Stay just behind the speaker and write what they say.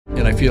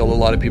And I feel a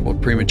lot of people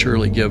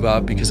prematurely give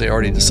up because they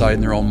already decide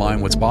in their own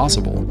mind what's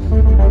possible.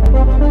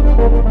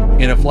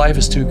 And if life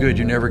is too good,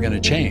 you're never going to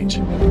change.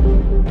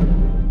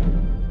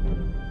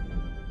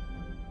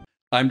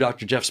 I'm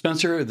Dr. Jeff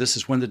Spencer. This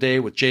is Win the Day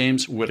with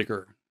James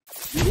Whittaker.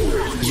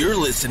 You're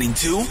listening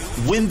to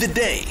Win the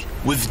Day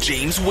with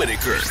James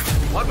Whittaker.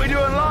 What we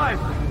do in life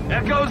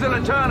echoes in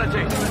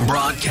eternity.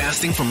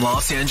 Broadcasting from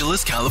Los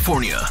Angeles,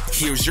 California.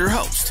 Here's your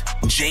host,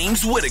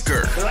 James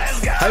Whittaker.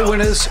 Let's go. Hey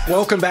winners,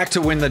 welcome back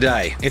to Win the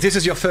Day. If this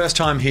is your first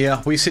time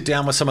here, we sit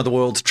down with some of the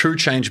world's true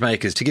change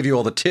makers to give you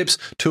all the tips,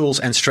 tools,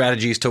 and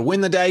strategies to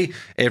win the day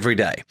every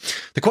day.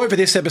 The quote for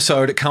this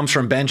episode comes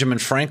from Benjamin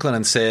Franklin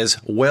and says,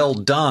 "Well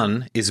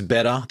done is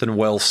better than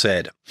well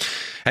said."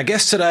 Our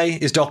guest today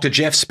is Dr.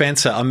 Jeff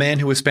Spencer, a man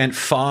who has spent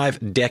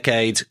 5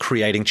 decades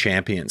creating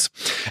champions.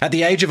 At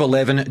the age of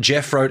 11,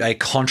 Jeff wrote a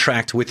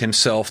contract with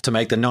himself to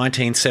make the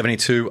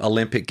 1972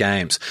 Olympic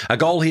Games, a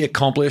goal he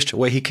accomplished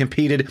where he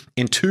competed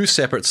in 2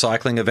 separate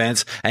cycling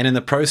events and in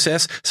the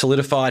process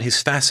solidified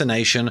his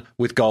fascination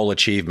with goal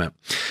achievement.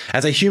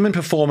 As a human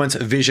performance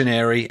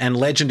visionary and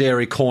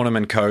legendary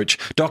cornerman coach,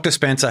 Dr.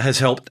 Spencer has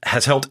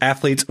helped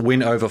athletes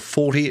win over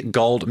 40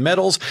 gold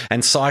medals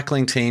and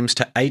cycling teams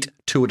to 8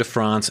 Tour de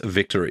France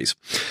victories.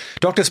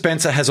 Dr.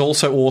 Spencer has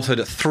also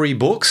authored 3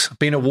 books,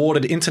 been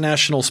awarded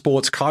International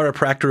Sports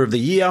Chiropractor of the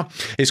Year,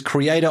 is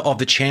creator of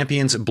the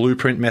Champions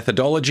Blueprint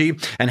methodology,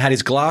 and had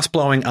his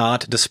glass-blowing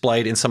art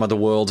displayed in some of the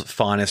world's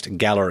finest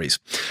galleries.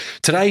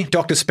 Today,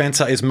 Dr.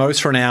 Spencer is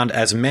most renowned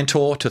as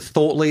mentor to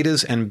thought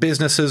leaders and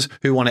businesses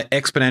who want to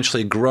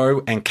exponentially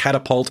grow and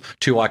catapult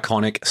to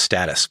iconic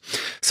status.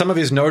 Some of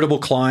his notable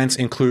clients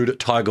include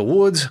Tiger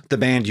Woods, the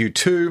band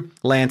U2,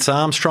 Lance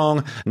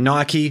Armstrong,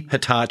 Nike,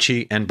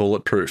 Hitachi, and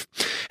Bulletproof.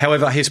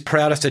 However, his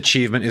proudest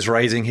achievement is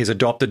raising his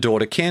adopted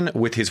daughter Kin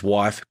with his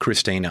wife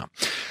Christina.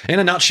 In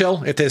a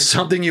nutshell, if there's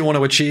something you want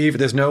to achieve,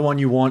 there's no one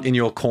you want in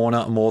your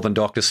corner more than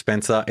Dr.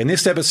 Spencer. In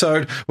this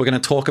episode, we're going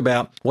to talk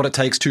about what it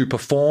takes to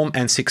perform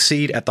and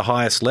succeed at the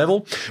highest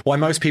level, why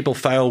most people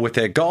fail with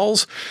their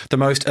goals, the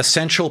most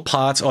essential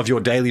parts of your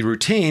daily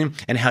routine,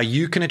 and how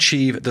you can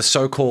achieve the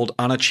so-called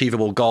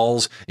unachievable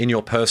goals in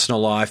your personal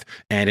life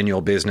and in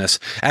your business.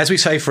 As we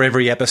say for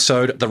every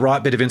episode, the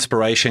right bit of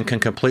inspiration can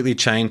completely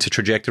change the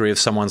trajectory of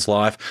someone's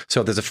life. So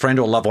if there's a friend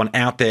or loved one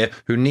out there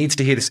who needs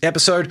to hear this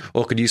episode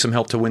or could use some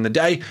help to win the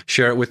day,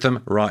 share it with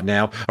them right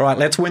now. All right,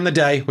 let's win the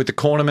day with the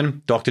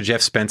cornerman, Dr.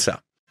 Jeff Spencer.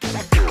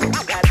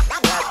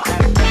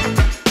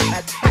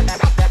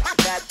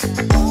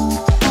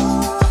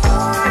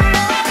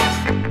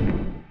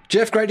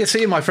 Jeff, great to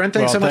see you, my friend.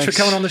 Thanks so much for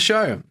coming on the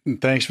show.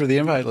 Thanks for the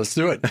invite. Let's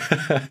do it.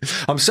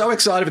 I'm so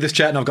excited for this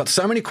chat, and I've got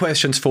so many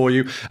questions for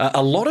you.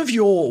 A lot of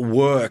your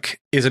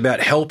work is about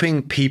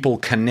helping people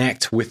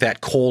connect with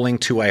that calling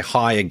to a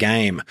higher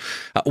game.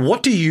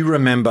 What do you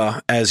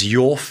remember as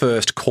your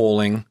first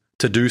calling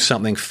to do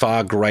something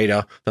far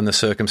greater than the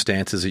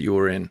circumstances that you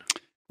were in?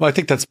 Well, I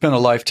think that's been a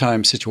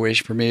lifetime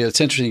situation for me. It's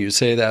interesting you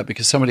say that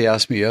because somebody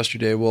asked me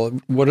yesterday, well,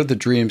 what are the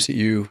dreams that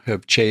you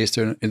have chased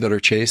or that are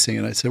chasing?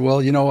 And I said, well,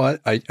 you know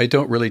what? I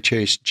don't really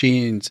chase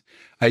genes.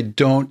 I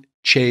don't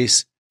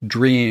chase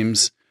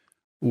dreams.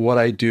 What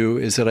I do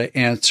is that I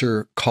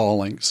answer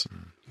callings.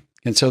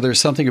 And so there's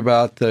something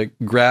about the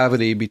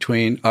gravity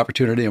between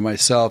opportunity and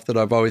myself that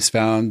I've always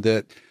found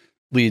that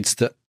leads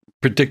to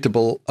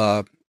predictable,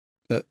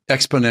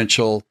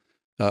 exponential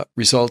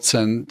results,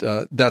 and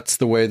that's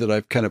the way that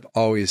I've kind of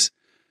always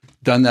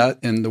done that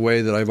and the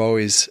way that I've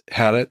always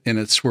had it, and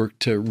it's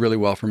worked really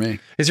well for me.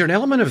 Is there an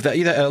element of that?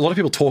 A lot of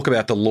people talk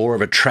about the law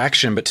of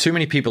attraction, but too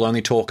many people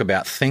only talk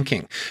about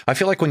thinking. I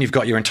feel like when you've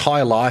got your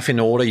entire life in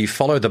order, you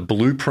follow the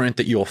blueprint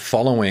that you're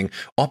following,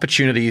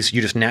 opportunities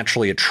you just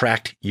naturally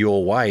attract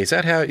your way. Is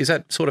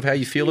that sort of how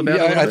you feel about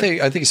it? I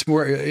think it's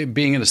more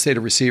being in a state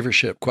of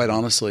receivership, quite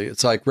honestly.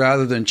 It's like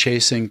rather than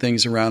chasing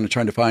things around and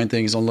trying to find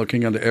things and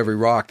looking under every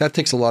rock, that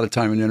takes a lot of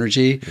time and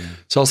energy. Yeah.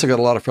 It's also got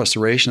a lot of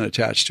frustration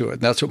attached to it.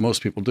 And that's what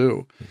most people do.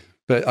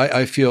 But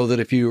I feel that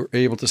if you're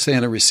able to stay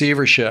in a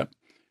receivership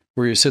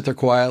where you sit there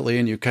quietly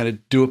and you kind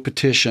of do a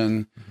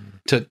petition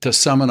to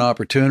summon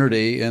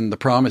opportunity, and the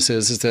promise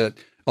is that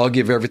I'll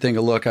give everything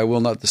a look, I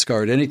will not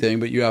discard anything,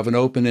 but you have an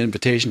open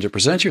invitation to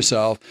present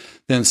yourself,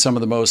 then some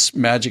of the most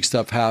magic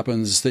stuff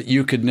happens that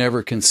you could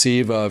never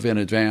conceive of in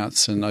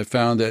advance. And I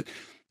found that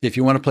if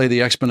you want to play the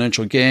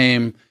exponential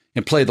game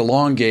and play the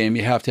long game,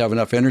 you have to have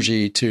enough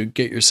energy to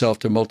get yourself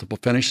to multiple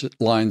finish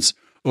lines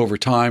over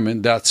time,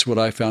 and that's what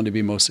I found to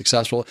be most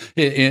successful.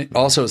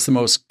 Also, it's the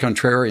most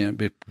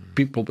contrarian.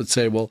 People would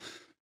say, well,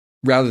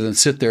 rather than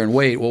sit there and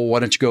wait, well,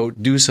 why don't you go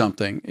do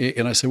something?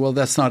 And I say, well,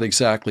 that's not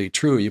exactly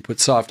true. You put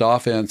soft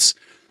offense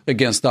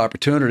against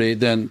opportunity,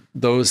 then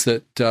those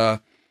that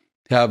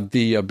have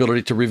the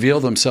ability to reveal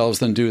themselves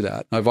then do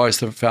that. I've always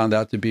found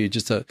that to be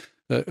just an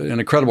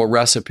incredible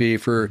recipe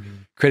for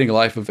creating a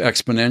life of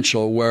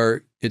exponential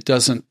where it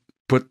doesn't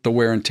put the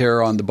wear and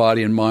tear on the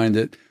body and mind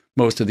that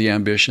most of the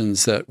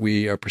ambitions that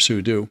we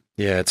pursue do.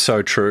 Yeah, it's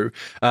so true.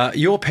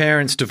 Your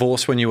parents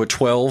divorced when you were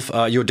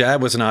 12. Your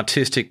dad was an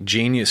artistic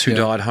genius who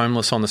died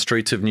homeless on the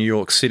streets of New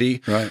York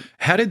City. Right.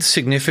 How did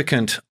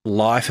significant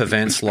life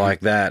events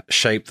like that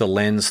shape the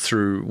lens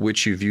through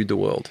which you viewed the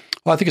world?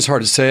 Well, I think it's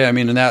hard to say. I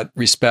mean, in that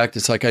respect,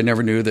 it's like I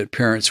never knew that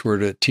parents were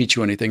to teach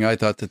you anything. I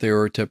thought that they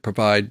were to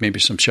provide maybe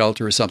some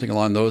shelter or something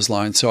along those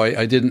lines. So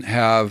I didn't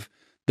have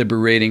the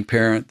berating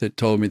parent that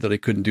told me that I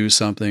couldn't do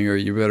something or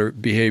you better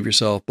behave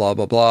yourself, blah,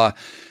 blah, blah.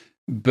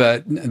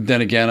 But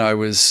then again, I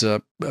was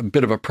a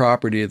bit of a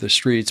property of the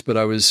streets, but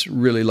I was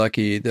really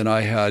lucky that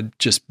I had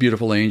just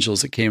beautiful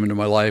angels that came into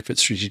my life at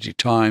strategic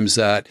times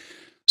that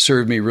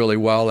served me really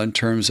well in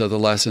terms of the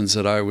lessons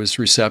that I was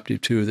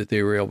receptive to that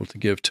they were able to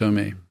give to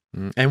me.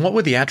 And what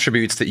were the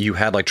attributes that you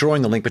had, like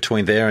drawing the link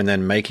between there and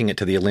then making it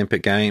to the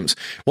Olympic Games?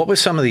 What were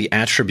some of the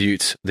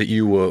attributes that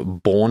you were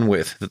born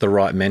with that the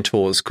right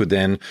mentors could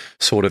then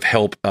sort of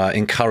help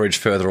encourage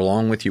further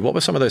along with you? What were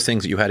some of those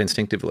things that you had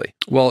instinctively?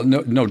 Well,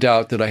 no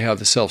doubt that I have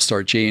the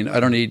self-start gene. I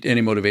don't need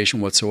any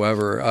motivation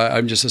whatsoever.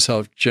 I'm just a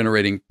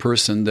self-generating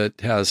person that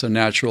has a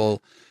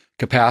natural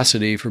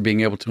capacity for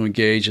being able to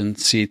engage and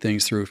see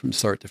things through from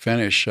start to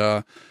finish.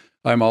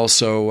 I'm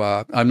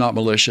also, I'm not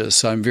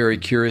malicious. I'm very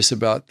curious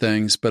about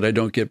things, but I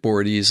don't get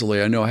bored easily.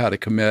 I know how to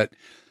commit.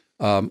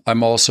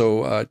 I'm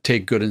also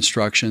take good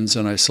instructions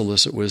and I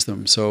solicit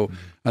wisdom. So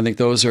I think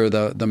those are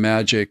the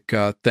magic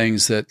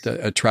things that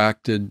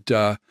attracted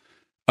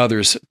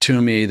others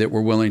to me that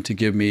were willing to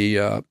give me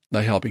a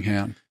helping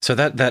hand. So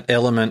that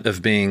element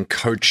of being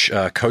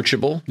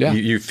coachable,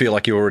 you feel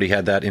like you already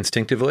had that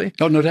instinctively?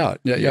 Oh, no doubt.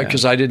 Yeah,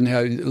 because I didn't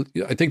have,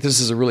 I think this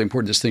is a really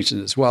important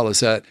distinction as well, is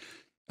that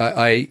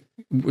I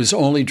was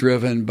only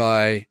driven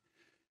by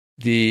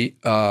the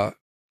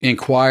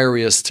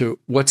inquiry as to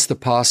what's the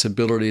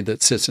possibility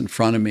that sits in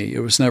front of me.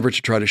 It was never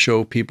to try to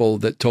show people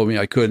that told me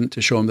I couldn't,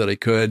 to show them that I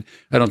could.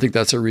 I don't think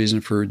that's a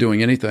reason for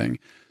doing anything.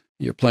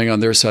 You're playing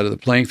on their side of the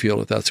playing field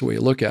if that's the way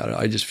you look at it.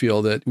 I just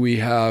feel that we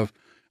have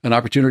an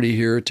opportunity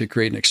here to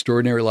create an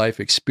extraordinary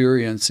life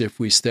experience if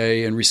we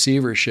stay in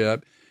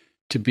receivership,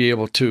 to be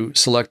able to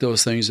select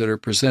those things that are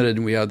presented,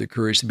 and we have the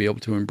courage to be able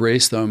to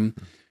embrace them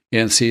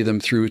and see them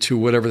through to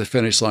whatever the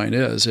finish line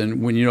is.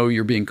 And when you know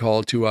you're being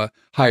called to a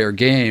higher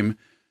game,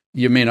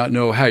 you may not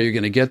know how you're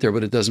going to get there,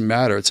 but it doesn't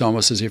matter. It's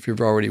almost as if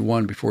you've already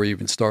won before you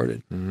even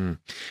started. Mm-hmm.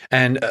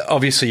 And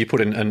obviously you put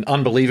in an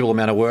unbelievable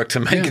amount of work to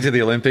make it to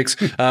the Olympics.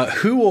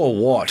 Who or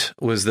what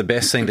was the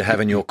best thing to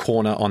have in your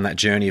corner on that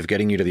journey of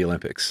getting you to the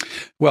Olympics?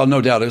 Well, no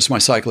doubt. It was my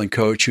cycling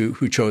coach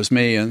who chose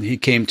me. And he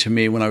came to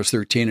me when I was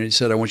 13 and he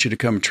said, I want you to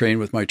come train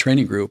with my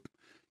training group.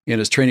 And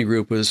his training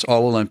group was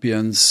all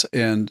Olympians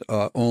and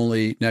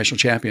only national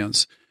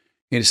champions.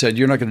 And he said,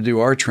 you're not going to do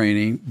our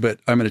training,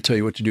 but I'm going to tell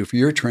you what to do for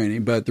your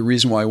training. But the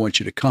reason why I want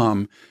you to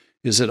come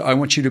is that I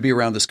want you to be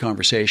around this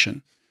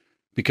conversation,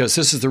 because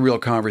this is the real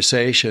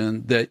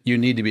conversation that you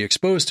need to be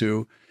exposed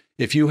to.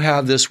 If you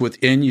have this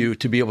within you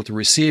to be able to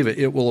receive it,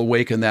 it will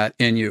awaken that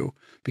in you,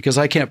 because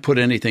I can't put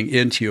anything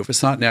into you. If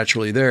it's not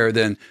naturally there,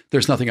 then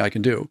there's nothing I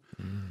can do.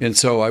 And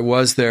so I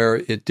was there.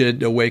 It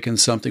did awaken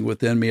something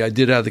within me. I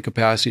did have the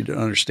capacity to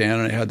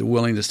understand, and I had the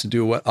willingness to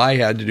do what I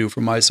had to do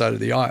from my side of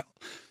the aisle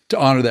to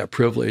honor that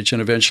privilege.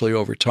 And eventually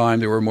over time,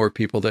 there were more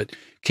people that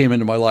came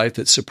into my life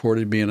that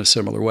supported me in a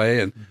similar way.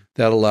 And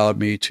that allowed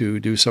me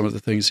to do some of the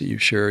things that you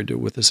shared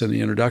with us in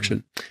the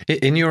introduction.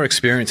 In your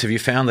experience, have you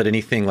found that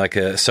anything like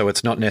so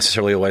it's not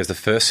necessarily always the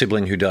first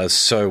sibling who does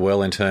so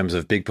well in terms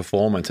of big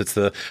performance. It's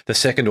the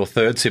second or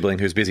third sibling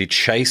who's busy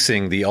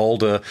chasing the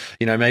older,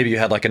 maybe you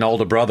had like an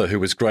older brother who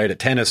was great at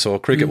tennis or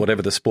cricket,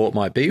 whatever the sport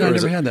might be. No, I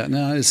never had that.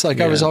 No, it's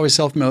like I was always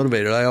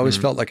self-motivated. I always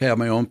felt like I had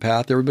my own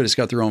path. Everybody's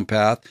got their own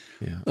path.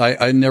 Yeah.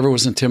 I never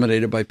was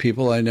intimidated by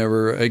people. I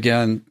never,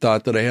 again,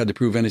 thought that I had to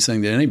prove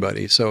anything to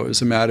anybody. So it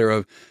was a matter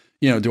of,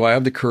 do I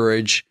have the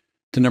courage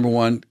to, number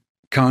one,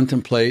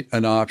 contemplate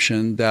an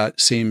option that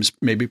seems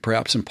maybe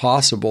perhaps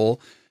impossible,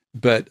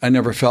 but I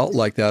never felt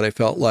like that. I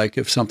felt like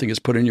if something is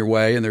put in your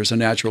way and there's a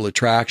natural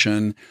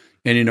attraction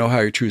and you know how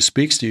your truth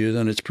speaks to you,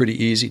 then it's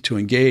pretty easy to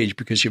engage,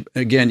 because you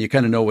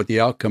kind of know what the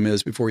outcome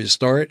is before you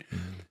start,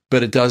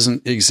 but it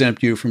doesn't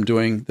exempt you from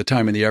doing the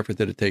time and the effort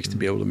that it takes to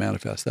be able to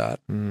manifest that.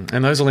 And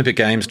those Olympic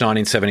Games,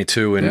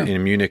 1972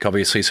 in Munich,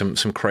 obviously some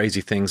crazy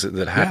things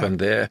that happened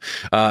there.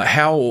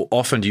 How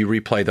often do you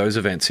replay those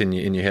events in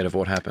your head of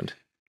what happened?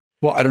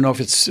 Well, I don't know if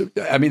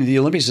the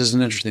Olympics is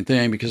an interesting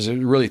thing because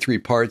there's really three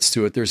parts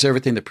to it. There's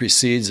everything that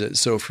precedes it.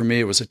 So for me,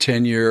 it was a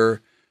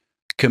 10-year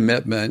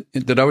commitment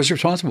that I was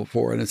responsible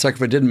for. And it's like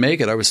if I didn't make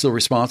it, I was still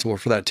responsible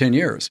for that 10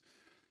 years.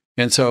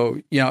 And so,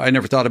 I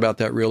never thought about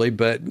that really,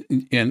 but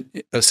in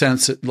a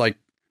sense, like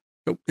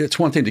it's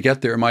one thing to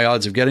get there. My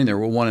odds of getting there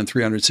were 1 in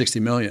 360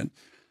 million.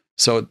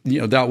 So,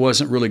 that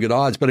wasn't really good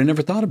odds, but I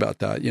never thought about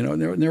that.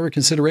 Never a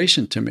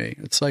consideration to me.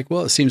 It's like,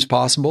 well, it seems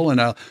possible, and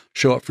I'll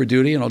show up for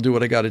duty and I'll do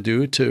what I got to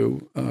do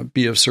to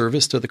be of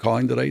service to the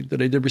calling that I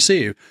did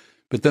receive.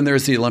 But then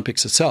there's the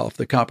Olympics itself,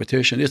 the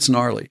competition. It's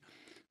gnarly,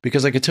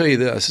 because I can tell you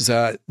this, is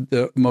that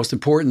the most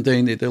important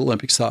thing that the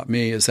Olympics taught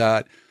me is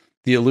that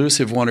the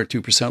elusive 1 or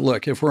 2%.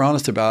 Look, if we're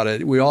honest about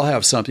it, we all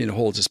have something that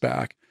holds us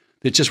back.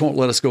 It just won't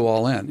let us go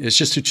all in. It's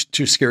just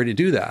too scary to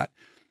do that.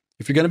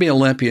 If you're going to be an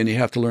Olympian, you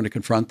have to learn to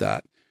confront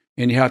that.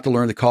 And you have to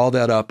learn to call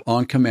that up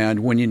on command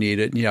when you need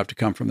it, and you have to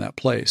come from that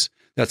place.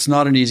 That's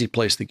not an easy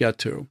place to get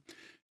to.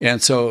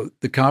 And so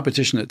the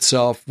competition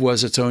itself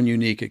was its own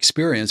unique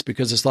experience,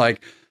 because it's like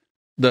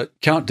the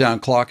countdown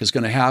clock is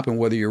going to happen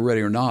whether you're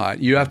ready or not.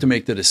 You have to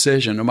make the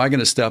decision, am I going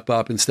to step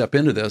up and step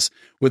into this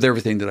with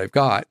everything that I've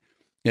got?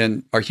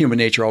 And our human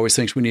nature always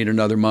thinks we need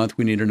another month,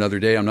 we need another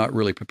day, I'm not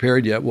really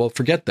prepared yet. Well,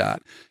 forget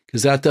that,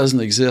 because that doesn't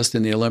exist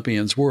in the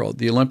Olympians' world.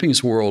 The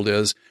Olympians' world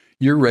is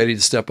you're ready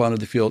to step onto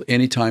the field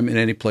anytime, in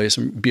any place,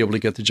 and be able to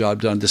get the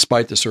job done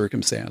despite the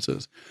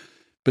circumstances.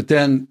 But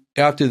then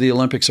after the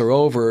Olympics are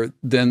over,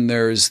 then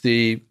there's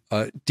the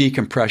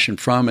decompression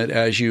from it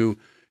as you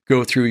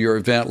go through your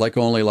event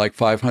only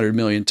 500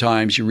 million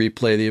times. You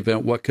replay the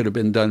event, what could have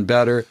been done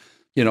better,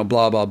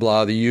 blah, blah,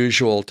 blah, the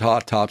usual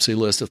autopsy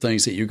list of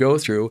things that you go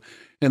through.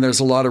 And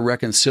there's a lot of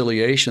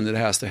reconciliation that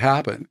has to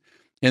happen.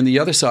 And the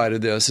other side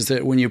of this is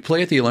that when you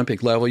play at the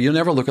Olympic level, you'll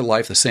never look at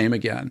life the same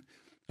again.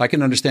 I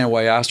can understand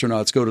why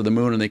astronauts go to the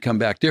moon and they come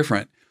back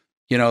different.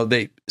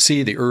 They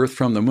see the Earth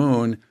from the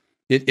moon.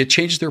 It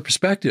changes their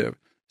perspective.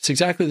 It's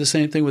exactly the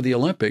same thing with the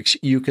Olympics.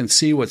 You can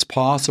see what's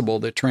possible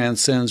that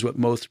transcends what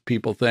most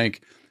people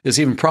think is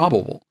even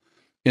probable.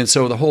 And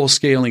so the whole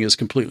scaling is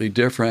completely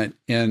different.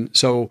 And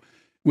so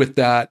with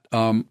that,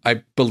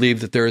 I believe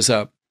that there is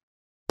a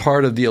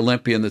part of the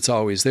Olympian that's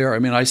always there. I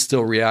mean, I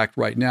still react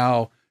right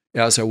now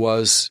as I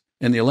was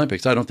in the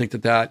Olympics. I don't think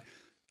that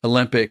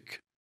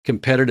Olympic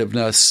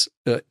competitiveness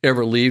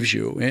ever leaves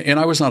you. And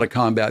I was not a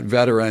combat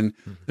veteran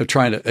of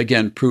trying to,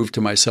 again, prove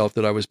to myself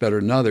that I was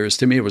better than others.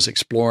 To me, it was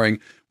exploring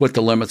what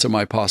the limits of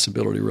my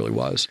possibility really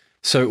was.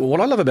 So what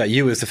I love about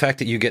you is the fact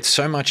that you get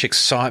so much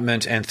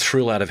excitement and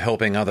thrill out of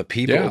helping other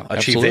people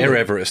achieve their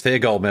Everest, their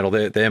gold medal,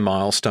 their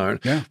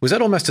milestone. Yeah. Was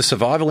that almost a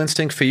survival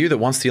instinct for you, that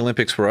once the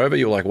Olympics were over,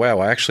 you were like, wow,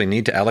 I actually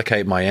need to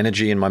allocate my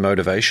energy and my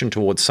motivation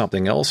towards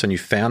something else, and you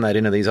found that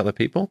into these other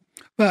people?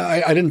 Well,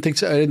 I didn't think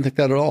so. I didn't think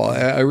that at all.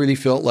 I really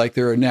felt like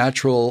there are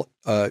natural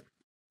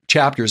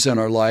chapters in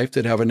our life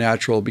that have a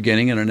natural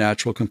beginning and a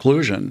natural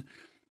conclusion.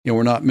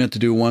 We're not meant to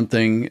do one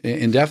thing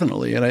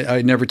indefinitely. And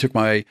I never took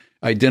my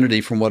identity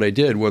from what I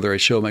did, whether I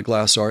showed my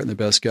glass art in the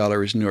best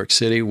galleries in New York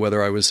City,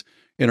 whether I was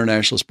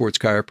International Sports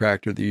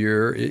Chiropractor of the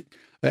Year.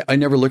 I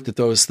never looked at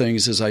those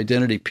things as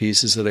identity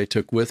pieces that I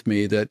took with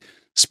me that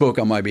spoke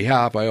on my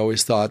behalf. I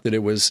always thought that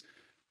it was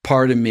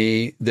part of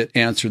me that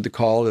answered the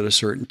call at a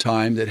certain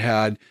time, that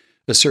had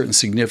a certain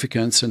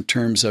significance in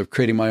terms of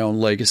creating my own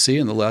legacy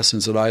and the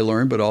lessons that I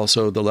learned, but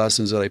also the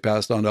lessons that I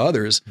passed on to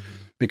others.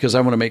 Because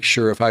I want to make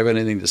sure if I have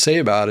anything to say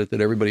about it,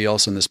 that everybody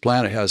else on this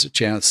planet has a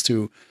chance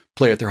to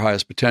play at their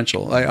highest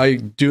potential. I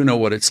do know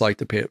what it's like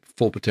to play at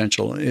full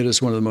potential. It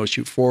is one of the most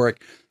euphoric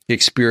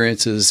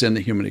experiences in the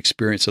human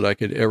experience that I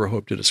could ever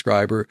hope to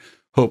describe, or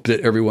hope that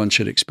everyone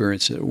should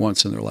experience it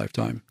once in their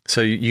lifetime. So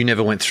you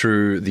never went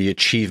through the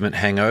achievement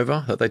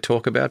hangover that they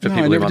talk about for people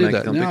I who never want did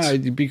that.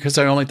 Olympics? No, because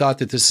I only thought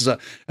that this is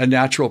a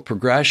natural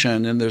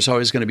progression, and there's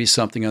always going to be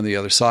something on the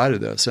other side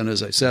of this. And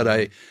as I said,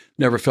 I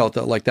never felt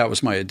that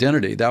was my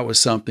identity. That was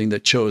something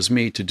that chose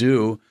me to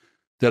do,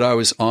 that I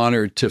was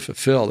honored to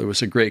fulfill. It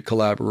was a great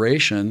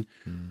collaboration.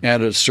 And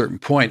at a certain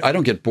point, I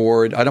don't get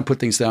bored. I don't put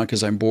things down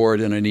because I'm bored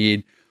and I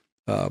need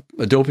a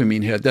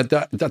dopamine hit.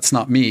 That's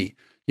not me.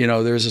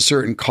 There's a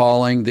certain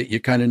calling that you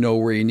kind of know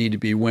where you need to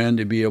be when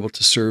to be able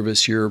to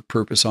service your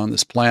purpose on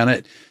this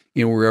planet.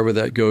 Wherever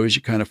that goes,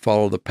 you kind of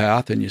follow the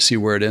path and you see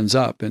where it ends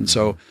up. And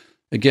so,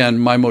 again,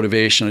 my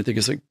motivation, I think,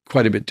 is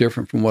quite a bit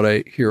different from what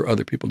I hear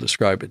other people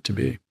describe it to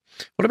be.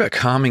 What about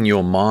calming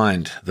your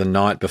mind the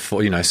night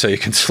before, so you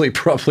can sleep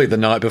properly the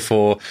night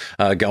before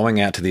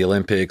going out to the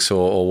Olympics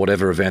or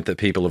whatever event that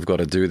people have got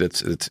to do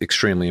that's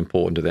extremely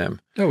important to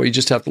them? No, you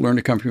just have to learn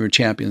to come from your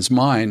champion's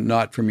mind,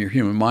 not from your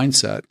human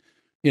mindset.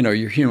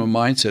 Your human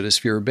mindset is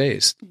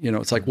fear-based.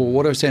 It's like, well,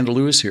 what do I stand to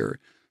lose here?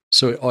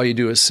 So all you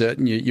do is sit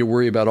and you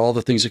worry about all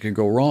the things that can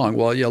go wrong.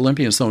 Well,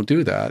 Olympians don't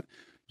do that.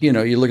 You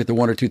look at the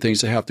one or two things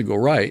that have to go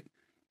right.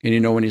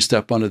 And when you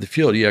step onto the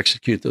field, you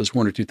execute those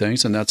one or two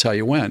things, and that's how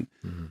you win.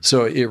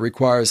 So it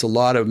requires a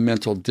lot of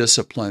mental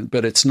discipline,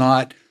 but it's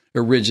not a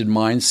rigid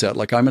mindset.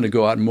 Like, I'm going to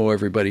go out and mow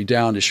everybody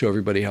down to show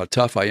everybody how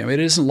tough I am. It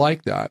isn't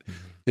like that.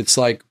 It's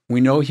like, we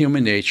know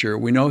human nature.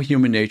 We know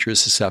human nature is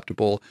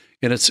susceptible,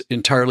 and it's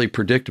entirely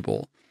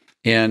predictable.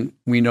 And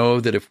we know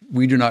that if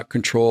we do not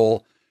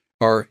control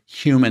our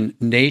human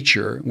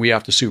nature, we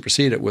have to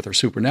supersede it with our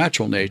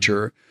supernatural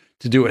nature.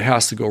 To do it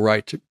has to go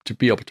right to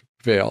be able to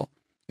prevail.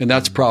 And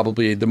that's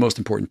probably the most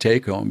important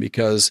take home,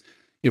 because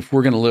if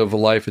we're going to live a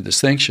life of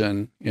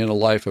distinction and a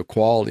life of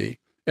quality,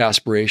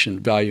 aspiration,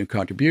 value, and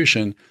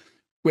contribution,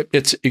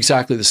 it's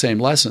exactly the same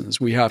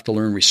lessons. We have to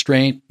learn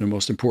restraint, the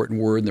most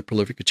important word in the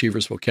prolific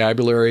achiever's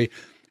vocabulary.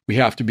 We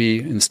have to be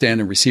in stand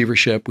in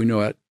receivership. We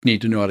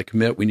need to know how to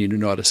commit. We need to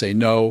know how to say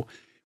no.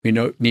 We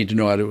need to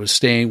know how to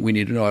abstain. We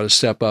need to know how to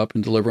step up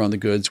and deliver on the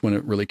goods when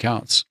it really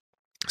counts.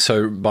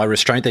 So by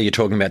restraint there, you're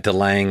talking about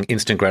delaying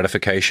instant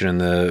gratification and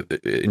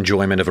the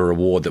enjoyment of a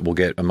reward that will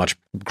get a much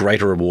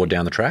greater reward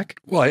down the track?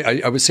 Well,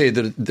 I would say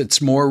that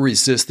it's more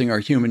resisting our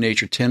human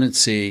nature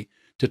tendency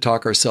to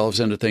talk ourselves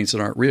into things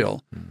that aren't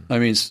real. I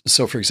mean,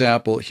 so for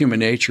example, human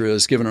nature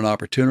is given an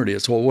opportunity.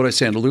 It's, well, what do I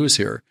stand to lose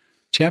here?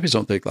 Champions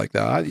don't think like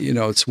that.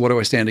 It's what do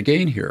I stand to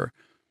gain here?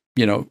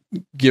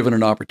 Given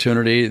an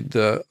opportunity,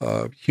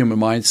 the human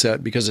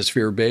mindset, because it's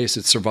fear-based,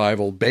 it's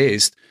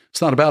survival-based,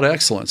 it's not about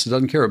excellence. It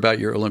doesn't care about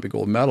your Olympic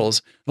gold medals.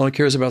 It only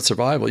cares about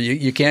survival.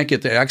 You can't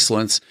get to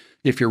excellence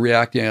if you're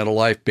reacting out of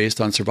life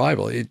based on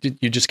survival.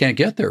 You just can't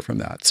get there from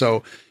that.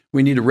 So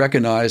we need to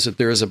recognize that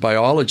there is a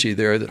biology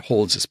there that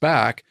holds us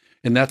back,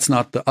 and that's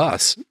not the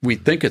us. We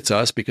think it's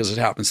us because it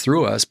happens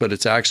through us, but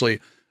it's actually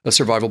a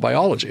survival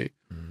biology.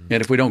 And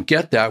if we don't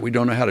get that, we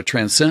don't know how to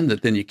transcend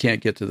it, then you can't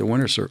get to the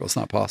winner's circle. It's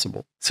not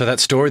possible. So that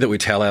story that we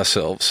tell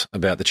ourselves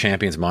about the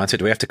champion's mindset,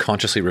 do we have to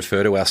consciously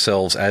refer to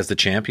ourselves as the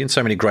champion?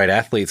 So many great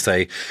athletes,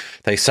 they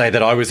say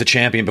that I was the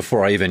champion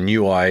before I even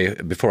knew I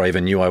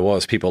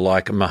was. People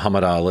like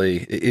Muhammad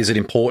Ali. Is it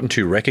important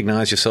to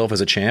recognize yourself as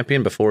a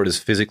champion before it is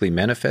physically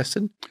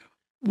manifested?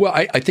 Well,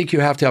 I think you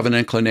have to have an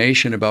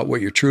inclination about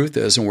what your truth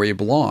is and where you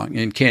belong,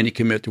 and can you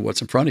commit to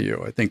what's in front of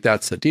you? I think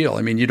that's the deal.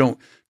 I mean, you don't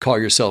call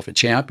yourself a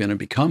champion and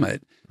become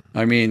it.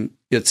 I mean,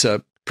 it's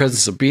a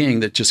presence of being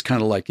that just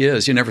kind of like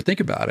is. You never think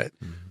about it.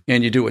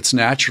 And you do what's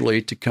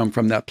naturally to come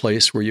from that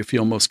place where you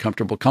feel most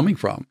comfortable coming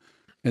from.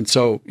 And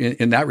so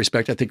in that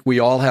respect, I think we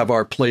all have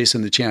our place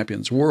in the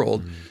champion's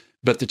world.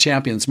 But the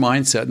champion's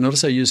mindset,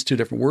 notice I use two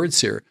different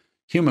words here.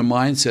 Human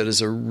mindset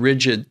is a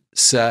rigid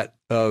set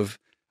of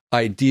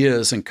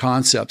ideas and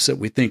concepts that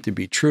we think to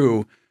be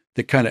true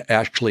that kind of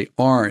actually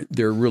aren't.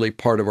 They're really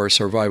part of our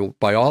survival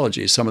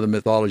biology, some of the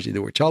mythology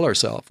that we tell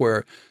ourselves,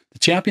 where the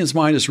champion's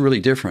mind is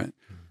really different,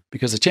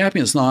 because the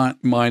champion's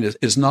mind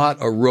is not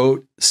a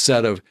rote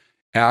set of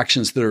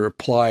actions that are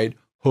applied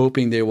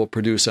hoping they will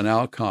produce an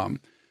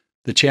outcome.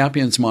 The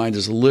champion's mind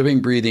is a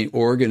living, breathing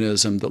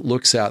organism that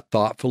looks at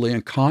thoughtfully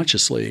and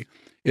consciously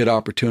at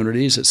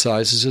opportunities. It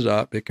sizes it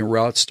up. It can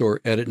route,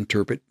 store, edit,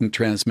 interpret, and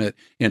transmit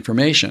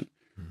information.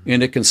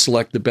 And it can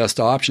select the best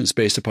options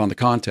based upon the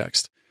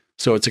context.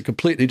 So it's a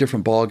completely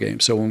different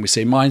ballgame. So when we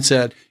say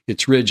mindset,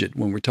 it's rigid.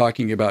 When we're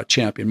talking about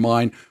champion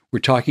mind, we're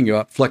talking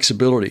about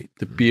flexibility,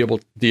 to be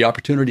able, the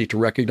opportunity to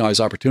recognize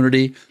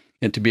opportunity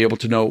and to be able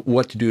to know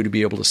what to do to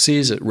be able to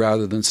seize it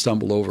rather than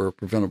stumble over a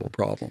preventable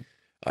problem.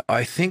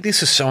 I think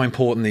this is so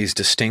important, these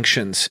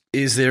distinctions.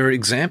 Is there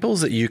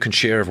examples that you can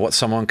share of what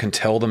someone can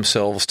tell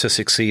themselves to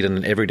succeed in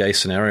an everyday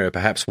scenario,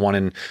 perhaps one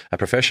in a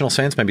professional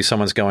sense? Maybe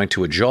someone's going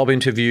to a job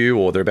interview,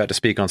 or they're about to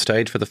speak on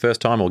stage for the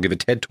first time, or give a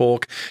TED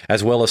talk,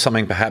 as well as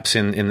something perhaps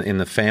in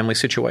the family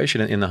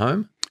situation, in the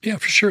home? Yeah,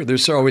 for sure.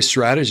 There's always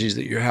strategies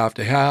that you have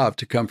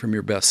to come from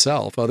your best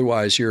self.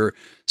 Otherwise, your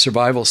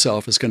survival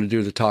self is going to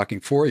do the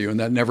talking for you, and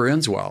that never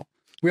ends well.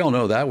 We all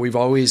know that.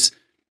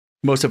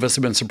 Most of us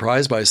have been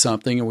surprised by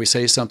something, and we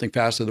say something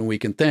faster than we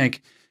can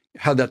think.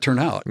 How'd that turn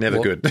out? Never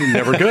good.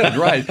 Never good,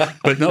 right.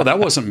 But no, that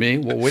wasn't me.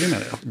 Well, wait a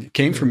minute. It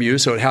came from you,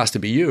 so it has to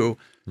be you.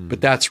 But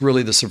that's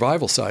really the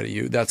survival side of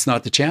you. That's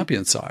not the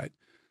champion side.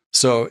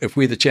 So if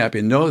we, the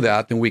champion, know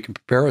that, then we can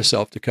prepare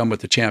ourselves to come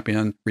with the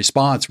champion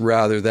response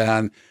rather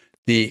than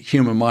the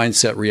human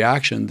mindset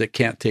reaction that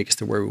can't take us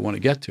to where we want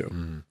to get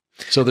to.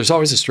 So there's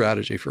always a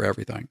strategy for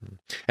everything.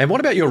 And what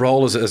about your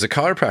role as a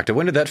chiropractor?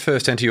 When did that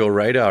first enter your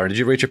radar? And did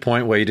you reach a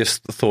point where you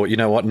just thought, you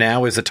know what,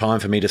 now is the time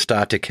for me to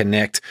start to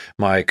connect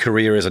my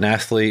career as an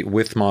athlete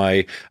with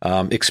my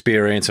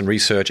experience and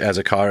research as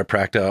a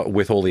chiropractor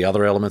with all the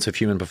other elements of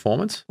human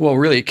performance? Well,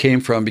 really it came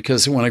from,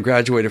 because when I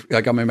graduated, I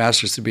got my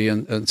master's degree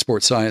in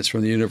sports science from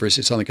the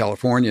University of Southern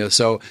California.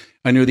 So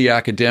I knew the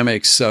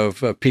academics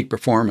of peak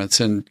performance.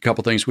 And a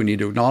couple things we need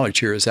to acknowledge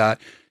here is that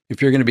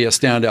if you're going to be a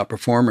standout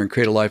performer and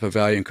create a life of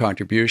value and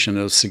contribution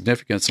of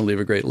significance and leave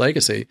a great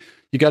legacy,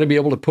 you got to be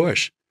able to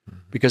push.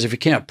 Because if you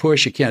can't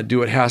push, you can't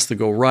do it. It has to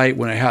go right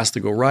when it has to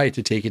go right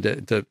to take you to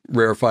the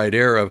rarefied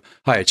air of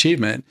high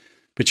achievement.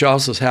 But you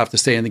also have to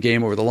stay in the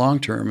game over the long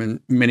term. And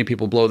many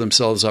people blow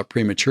themselves up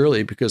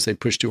prematurely because they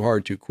push too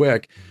hard too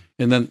quick.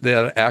 And then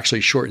that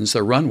actually shortens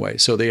their runway.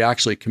 So they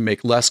actually can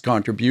make less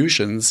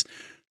contributions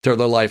to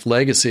their life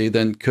legacy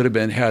than could have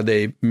been had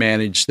they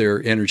managed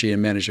their energy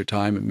and managed their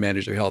time and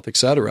managed their health, et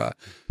cetera.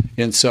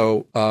 And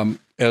so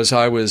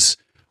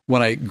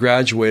when I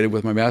graduated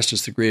with my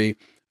master's degree,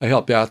 I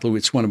helped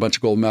athletes win a bunch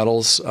of gold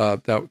medals.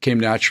 That came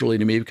naturally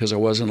to me because I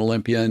was an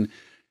Olympian.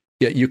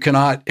 Yet you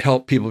cannot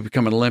help people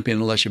become an Olympian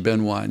unless you've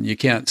been one. You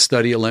can't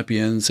study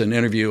Olympians and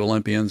interview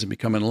Olympians and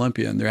become an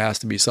Olympian. There has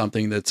to be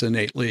something that's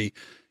innately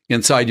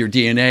inside your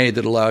DNA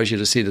that allows you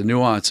to see the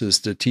nuances,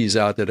 to tease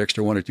out that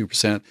extra 1 or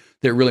 2%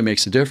 that really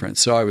makes a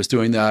difference. So I was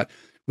doing that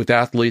with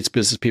athletes.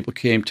 Business people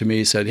came to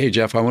me, said, "Hey,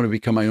 Jeff, I want to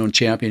become my own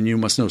champion. You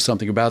must know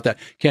something about that.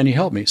 Can you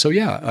help me?" So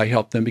yeah, I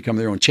helped them become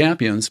their own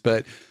champions.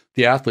 But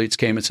the athletes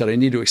came and said, "I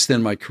need to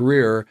extend my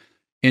career.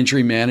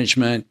 Injury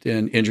management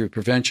and injury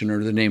prevention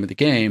are the name of the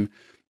game."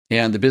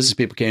 And the business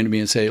people came to me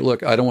and say,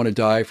 "Look, I don't want to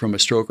die from a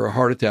stroke or a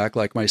heart attack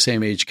like my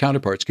same age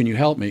counterparts. Can you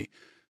help me?"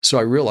 So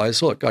I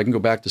realized, look, I can go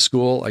back to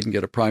school. I can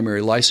get a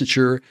primary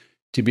licensure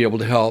to be able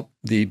to help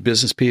the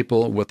business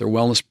people with their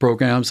wellness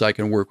programs. I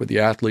can work with the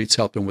athletes,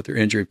 help them with their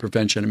injury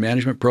prevention and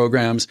management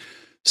programs.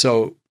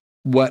 So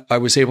what I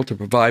was able to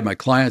provide my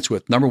clients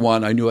with, number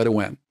one, I knew how to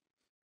win.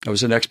 I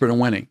was an expert in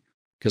winning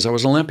because I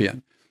was an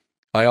Olympian.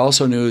 I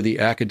also knew the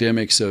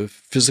academics of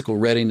physical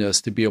readiness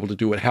to be able to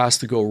do what has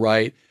to go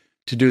right,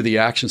 to do the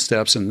action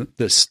steps in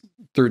this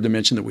third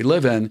dimension that we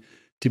live in,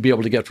 to be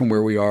able to get from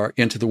where we are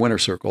into the winner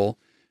circle.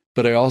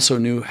 But I also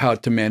knew how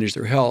to manage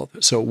their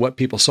health. So what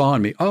people saw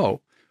in me,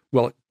 oh,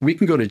 well, we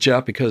can go to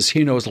Jeff because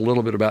he knows a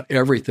little bit about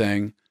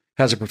everything,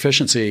 has a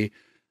proficiency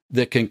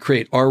that can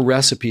create our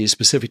recipes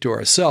specific to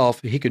ourselves.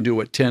 He can do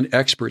what 10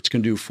 experts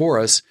can do for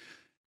us,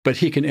 but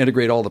he can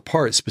integrate all the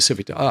parts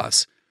specific to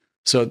us.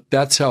 So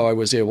that's how I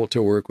was able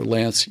to work with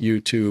Lance,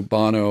 U2,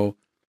 Bono,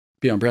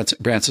 Beyond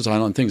Branson's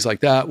Island, things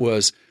like that,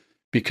 was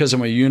because of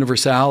my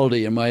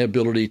universality and my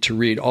ability to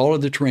read all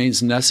of the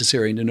terrains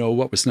necessary to know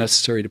what was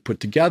necessary to put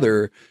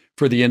together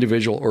for the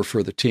individual or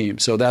for the team.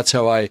 So that's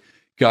how I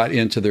got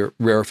into the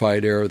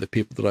rarefied air of the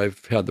people that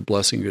I've had the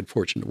blessing and good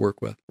fortune to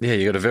work with. Yeah,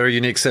 you got a very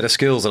unique set of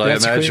skills that I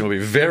imagine will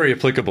be very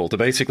applicable to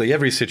basically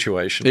every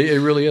situation. It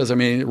really is. I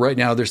mean, right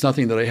now, there's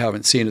nothing that I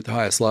haven't seen at the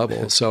highest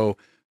level. So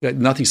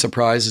nothing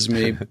surprises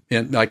me,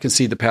 and I can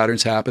see the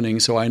patterns happening.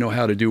 So I know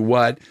how to do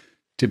what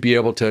to be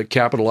able to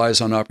capitalize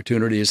on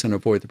opportunities and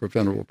avoid the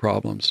preventable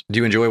problems. Do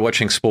you enjoy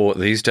watching sport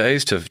these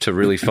days to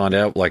really find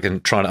out, like,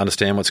 and trying to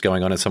understand what's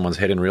going on in someone's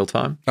head in real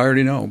time? I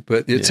already know,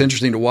 but it's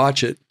interesting to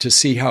watch it, to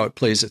see how it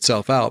plays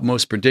itself out.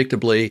 Most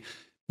predictably,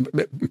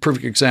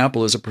 perfect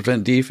example is a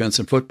prevent defense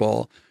in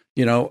football.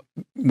 You know,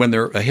 when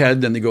they're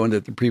ahead, then they go into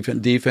the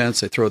prevent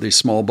defense, they throw these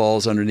small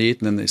balls underneath,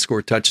 and then they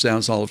score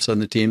touchdowns. All of a sudden,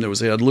 the team that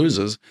was ahead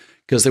loses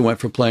because they went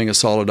from playing a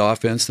solid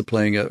offense to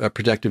playing a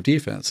protective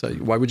defense.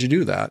 Why would you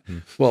do that?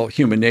 Well,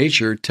 human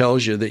nature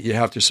tells you that you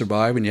have to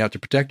survive and you have to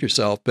protect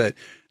yourself, but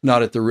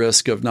not at the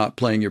risk of not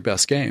playing your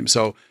best game.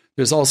 So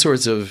there's all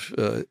sorts of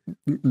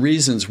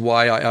reasons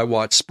why I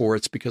watch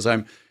sports, because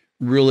I'm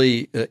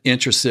really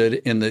interested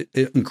in the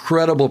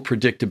incredible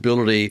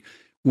predictability.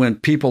 When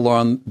people are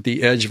on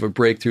the edge of a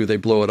breakthrough, they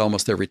blow it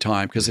almost every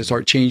time because they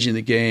start changing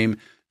the game.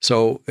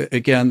 So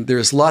again,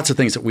 there's lots of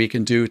things that we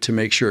can do to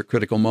make sure at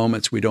critical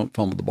moments we don't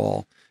fumble the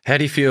ball. How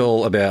do you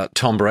feel about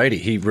Tom Brady?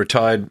 He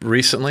retired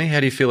recently. How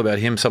do you feel about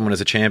him, someone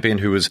as a champion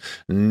who was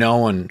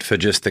known for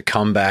just the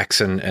comebacks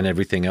and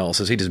everything else?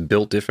 Is he just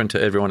built different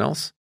to everyone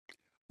else?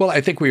 Well,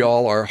 I think we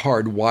all are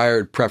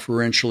hardwired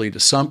preferentially to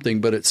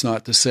something, but it's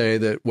not to say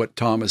that what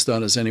Tom has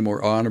done is any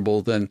more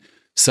honorable than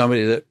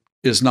somebody that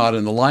is not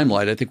in the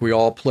limelight. I think we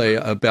all play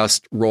a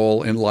best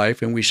role in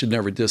life, and we should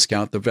never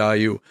discount the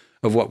value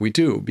of what we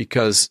do,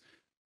 because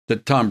the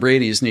Tom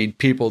Brady's need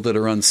people that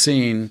are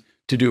unseen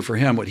to do for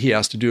him what he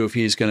has to do if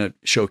he's going to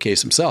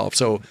showcase himself.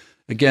 So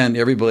again,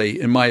 everybody,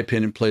 in my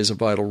opinion, plays a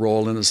vital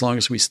role. And as long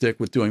as we stick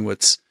with doing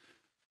what's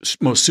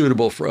most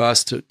suitable for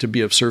us to be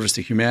of service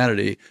to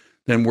humanity,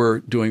 then we're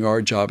doing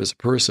our job as a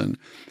person.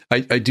 I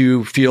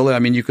do feel, I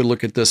mean, you could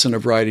look at this in a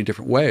variety of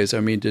different ways.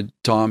 I mean, did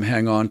Tom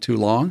hang on too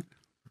long?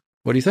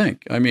 What do you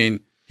think? I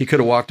mean, he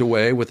could have walked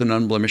away with an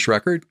unblemished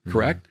record,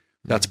 correct?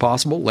 That's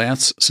possible.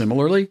 Lance,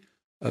 similarly.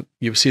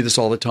 You see this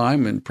all the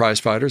time in prize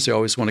fighters. They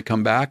always want to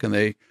come back, and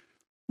they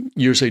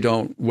usually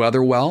don't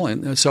weather well.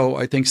 And so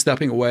I think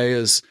stepping away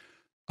is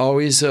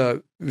always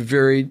a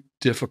very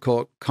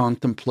difficult,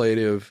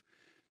 contemplative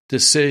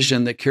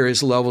decision that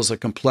carries levels of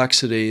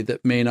complexity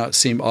that may not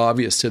seem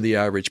obvious to the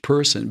average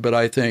person. But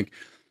I think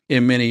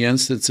in many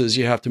instances,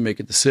 you have to make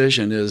a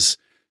decision as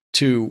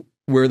to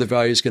where the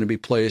value is going to be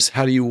placed.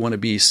 How do you want to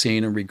be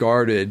seen and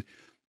regarded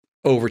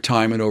over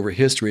time and over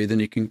history? Then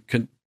you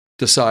can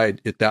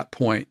decide at that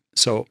point.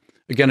 So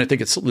again, I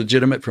think it's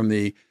legitimate from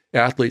the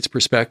athlete's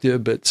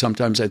perspective, but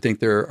sometimes I think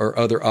there are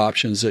other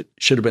options that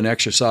should have been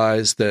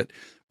exercised that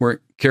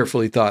weren't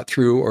carefully thought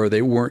through, or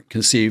they weren't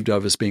conceived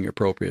of as being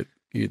appropriate,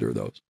 either of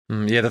those.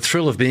 Yeah, the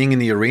thrill of being in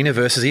the arena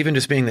versus even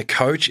just being the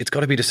coach, it's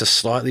got to be just a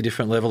slightly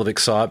different level of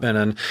excitement.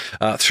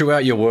 And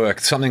throughout your work,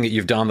 something that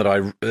you've done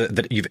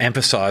that you've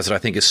emphasized that I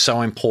think is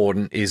so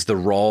important is the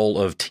role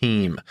of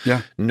team.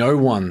 Yeah. No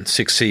one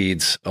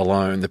succeeds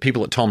alone. The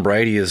people that Tom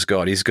Brady has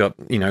got, he's got,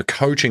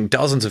 coaching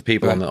dozens of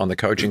people on the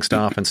coaching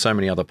staff and so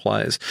many other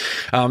players.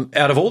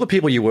 Out of all the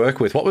people you work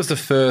with, what was the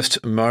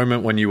first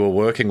moment when you were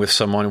working with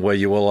someone where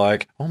you were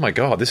like, oh my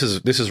God, this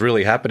is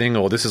really happening,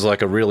 or this is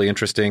like a really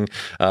interesting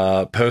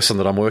person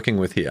that I'm working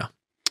with here?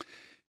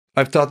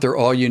 I've thought they're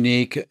all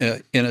unique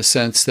in a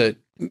sense that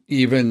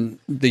even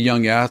the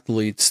young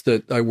athletes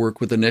that I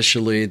worked with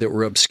initially that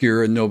were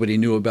obscure and nobody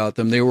knew about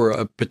them, they were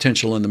a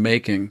potential in the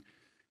making.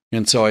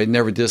 And so I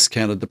never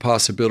discounted the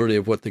possibility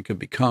of what they could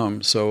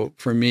become. So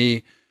for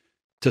me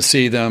to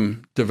see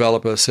them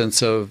develop a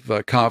sense of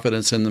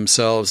confidence in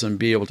themselves and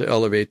be able to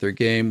elevate their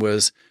game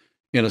was,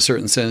 in a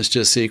certain sense,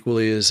 just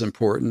equally as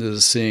important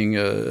as seeing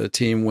a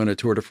team win a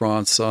Tour de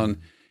France on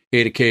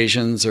 8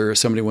 occasions, or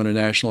somebody win a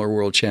national or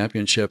world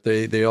championship.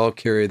 They all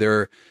carry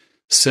their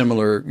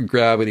similar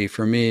gravity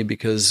for me,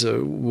 because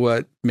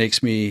what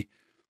makes me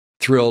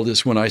thrilled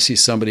is when I see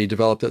somebody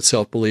develop that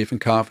self-belief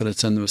and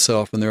confidence in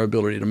themselves and their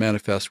ability to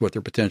manifest what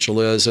their potential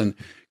is and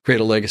create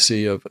a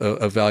legacy of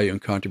value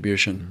and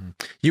contribution.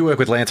 You work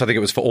with Lance, I think it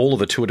was for all of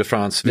the Tour de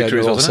France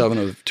victories, all wasn't 7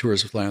 of the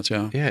tours with Lance,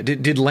 yeah. Yeah.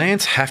 Did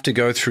Lance have to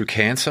go through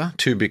cancer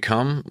to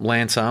become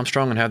Lance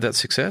Armstrong and have that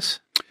success?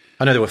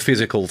 I know there were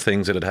physical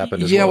things that had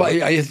happened as well.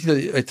 Yeah,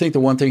 I think the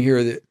one thing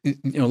here that,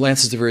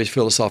 Lance is a very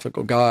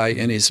philosophical guy,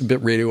 and he's a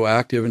bit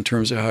radioactive in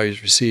terms of how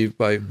he's received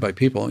by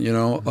people,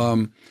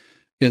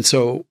 and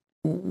so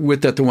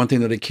with that, the one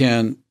thing that I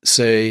can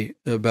say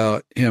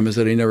about him is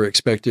that he never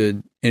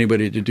expected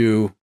anybody to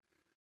do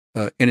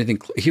anything.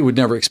 He would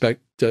never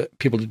expect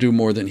people to do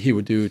more than he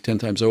would do 10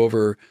 times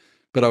over.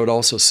 But I would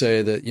also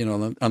say that,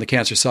 on the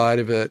cancer side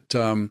of it,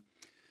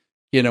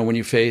 when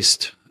you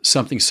faced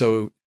something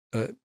so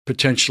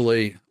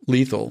potentially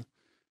lethal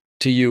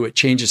to you, it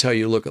changes how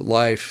you look at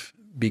life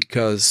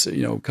because,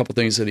 a couple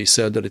things that he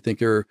said that I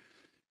think are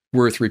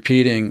worth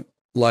repeating,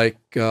 like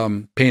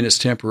pain is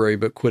temporary,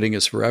 but quitting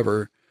is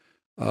forever.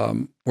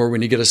 Or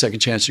when you get a second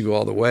chance, you go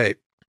all the way.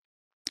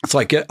 So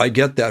I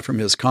get that from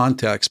his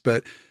context,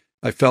 but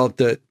I felt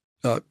that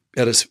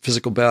at his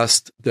physical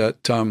best,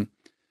 that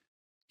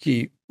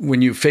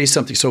when you face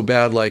something so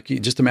bad, like you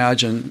just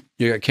imagine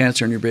you got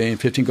cancer in your brain,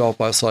 15 golf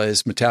ball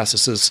size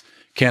metastasis,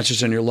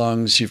 cancer's in your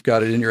lungs, you've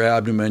got it in your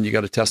abdomen, you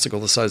got a testicle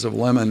the size of a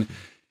lemon.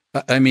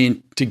 I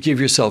mean, to give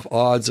yourself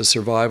odds of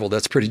survival,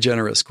 that's pretty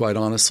generous, quite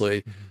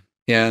honestly. Mm-hmm.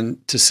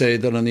 And to say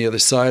that on the other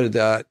side of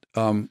that,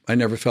 I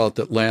never felt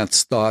that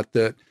Lance thought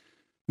that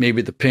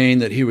maybe the pain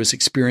that he was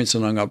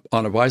experiencing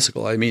on a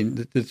bicycle. I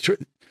mean,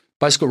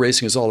 bicycle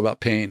racing is all about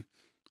pain.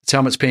 It's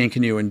how much pain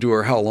can you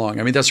endure, how long.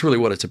 I mean, that's really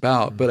what it's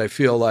about. Mm-hmm. But I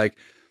feel like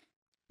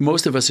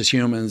most of us as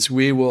humans,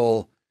 we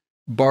will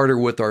barter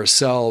with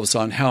ourselves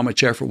on how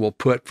much effort we'll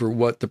put for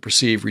what the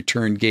perceived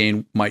return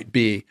gain might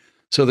be.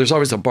 So there's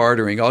always a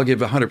bartering. I'll give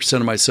 100%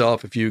 of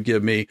myself if you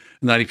give me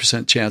a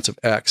 90% chance of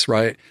X,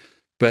 right?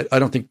 But I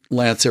don't think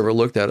Lance ever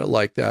looked at it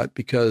like that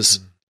because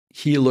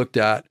he looked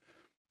at,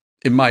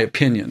 in my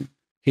opinion,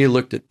 he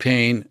looked at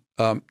pain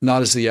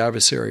not as the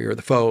adversary or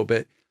the foe,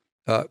 but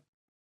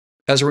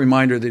as a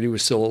reminder that he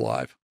was still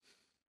alive.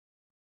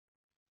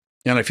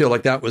 And I feel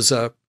like that was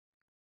a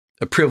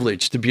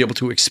privilege to be able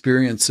to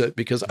experience it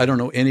because I don't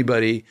know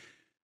anybody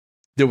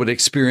that would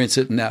experience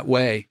it in that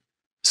way.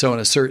 So in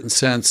a certain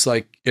sense,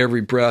 like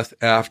every breath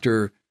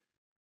after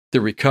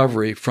the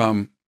recovery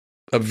from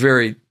a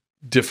very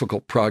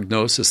difficult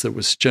prognosis that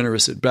was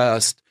generous at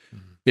best,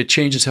 it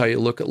changes how you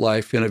look at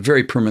life in a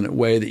very permanent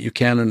way that you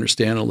can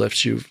understand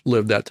unless you've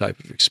lived that type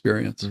of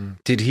experience.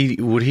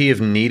 Would he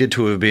have needed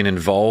to have been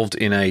involved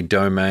in a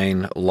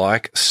domain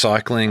like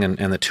cycling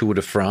and the Tour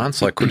de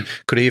France? Like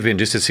could he have been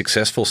just as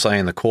successful, say,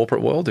 in the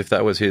corporate world if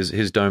that was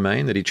his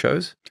domain that he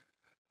chose?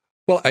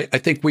 Well, I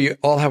think we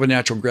all have a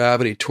natural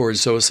gravity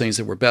towards those things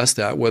that we're best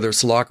at, whether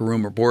it's locker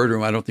room or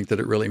boardroom. I don't think that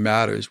it really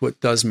matters. What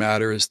does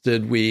matter is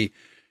did we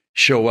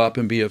show up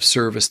and be of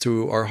service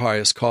to our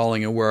highest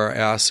calling and where our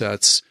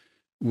assets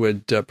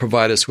would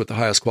provide us with the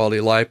highest quality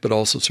of life, but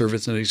also serve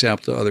as an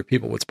example to other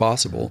people what's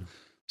possible. Mm-hmm.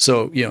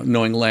 So,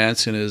 knowing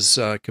Lance and his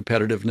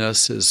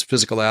competitiveness, his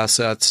physical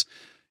assets,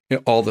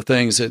 all the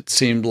things, it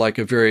seemed like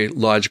a very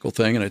logical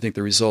thing. And I think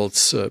the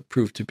results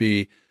proved to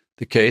be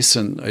the case.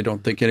 And I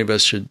don't think any of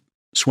us should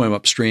swim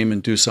upstream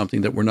and do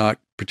something that we're not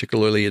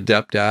particularly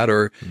adept at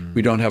or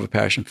we don't have a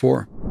passion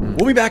for.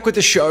 We'll be back with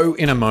the show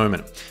in a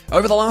moment.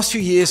 Over the last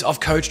few years, I've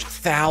coached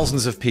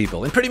thousands of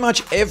people in pretty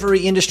much every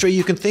industry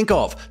you can think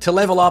of to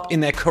level up in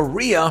their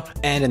career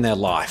and in their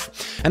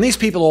life. And these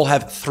people all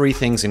have three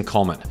things in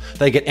common.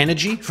 They get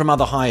energy from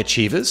other high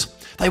achievers,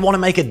 they want to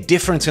make a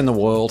difference in the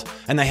world,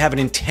 and they have an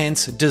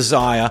intense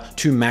desire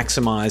to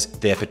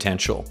maximize their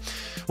potential.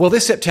 Well,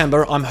 this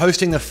September, I'm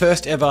hosting the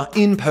first ever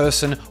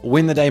in-person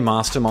Win the Day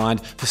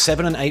Mastermind for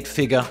 7- and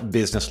 8-figure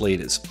business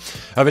leaders.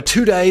 Over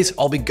 2 days,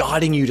 I'll be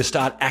guiding you to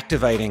start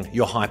activating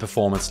your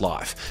high-performance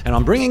life. And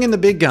I'm bringing in the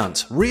big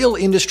guns, real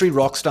industry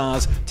rock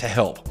stars to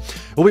help.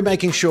 We'll be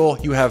making sure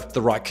you have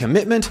the right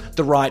commitment,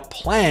 the right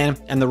plan,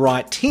 and the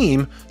right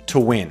team to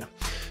win.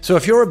 So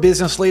if you're a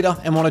business leader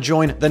and want to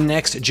join the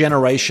next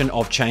generation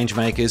of change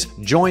makers,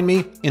 join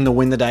me in the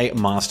Win the Day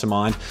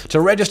Mastermind.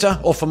 To register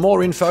or for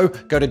more info,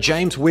 go to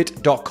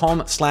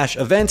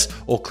jameswitt.com/events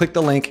or click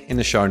the link in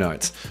the show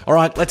notes. All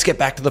right, let's get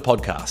back to the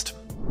podcast.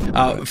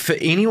 For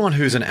anyone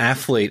who's an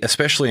athlete,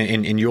 especially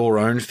in your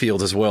own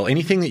field as well,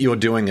 anything that you're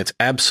doing that's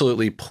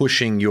absolutely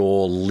pushing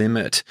your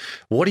limit,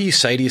 what do you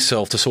say to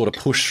yourself to sort of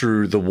push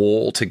through the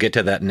wall to get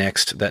to that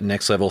next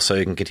level so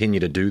you can continue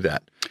to do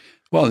that?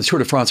 Well, in the Tour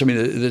de France, I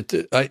mean,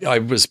 I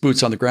was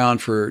boots on the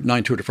ground for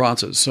 9 Tour de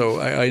Frances,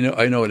 so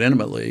I know it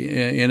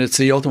intimately. And it's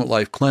the ultimate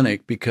life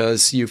clinic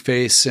because you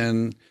face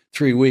in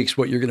 3 weeks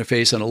what you're going to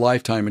face in a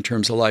lifetime in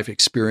terms of life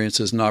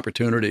experiences and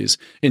opportunities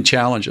and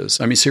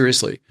challenges. I mean,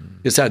 seriously,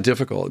 it's that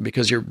difficult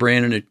because your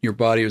brain and your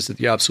body is at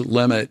the absolute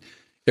limit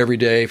every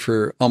day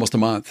for almost a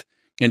month.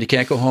 And you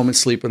can't go home and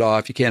sleep it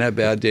off. You can't have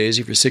bad days.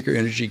 If you're sick or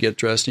energy, you get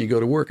dressed and you go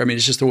to work. I mean,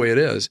 it's just the way it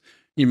is.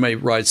 You may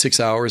ride 6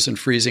 hours in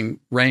freezing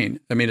rain.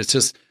 I mean, it's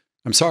just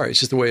I'm sorry, it's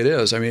just the way it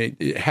is. I mean,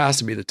 it has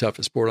to be the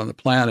toughest sport on the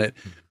planet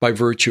by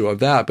virtue of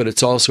that, but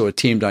it's also a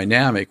team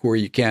dynamic where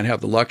you can't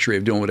have the luxury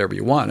of doing whatever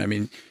you want. I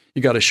mean,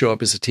 you got to show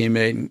up as a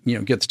teammate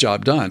and, get the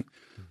job done.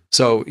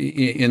 So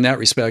in that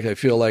respect, I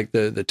feel like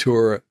the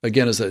tour,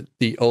 again, is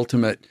the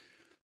ultimate,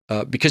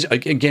 because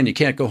again, you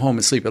can't go home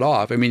and sleep it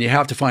off. I mean, you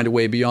have to find a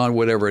way beyond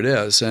whatever it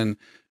is. And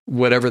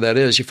whatever that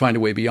is, you find a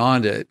way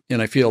beyond it.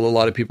 And I feel a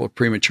lot of people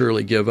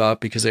prematurely give up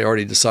because they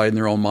already decide in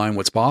their own mind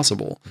what's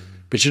possible.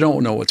 But you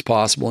don't know what's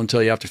possible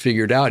until you have to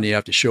figure it out, and you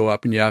have to show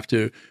up, and you have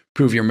to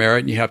prove your merit,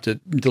 and you have to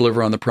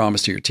deliver on the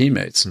promise to your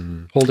teammates.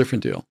 Whole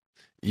different deal.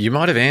 You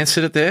might have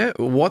answered it there.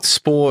 What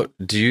sport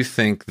do you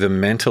think the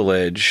mental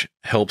edge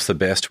helps the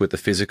best with the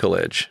physical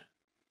edge?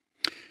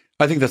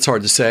 I think that's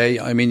hard to say.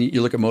 I mean,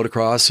 you look at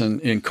motocross and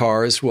in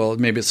cars, well,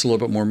 maybe it's a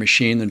little bit more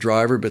machine than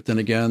driver, but then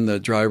again, the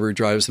driver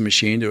drives the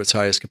machine to its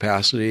highest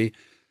capacity.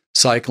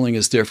 Cycling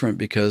is different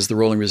because the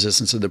rolling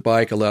resistance of the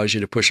bike allows you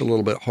to push a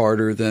little bit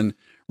harder than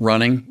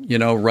running.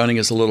 Running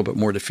is a little bit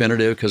more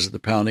definitive because of the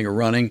pounding of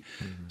running.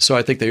 So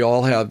I think they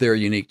all have their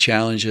unique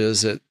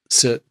challenges that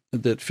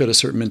fit a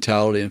certain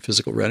mentality and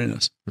physical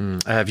readiness.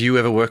 Have you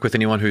ever worked with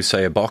anyone who's,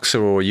 say, a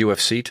boxer or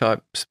UFC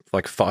type,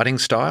 like fighting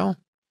style?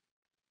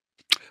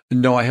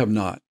 No, I have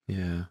not.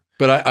 Yeah.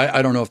 But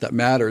I don't know if that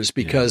matters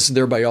because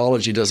their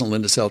biology doesn't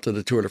lend itself to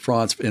the Tour de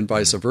France and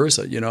vice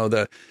versa.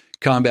 The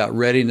combat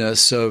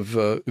readiness of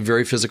a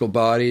very physical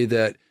body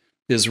that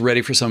is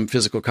ready for some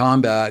physical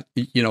combat,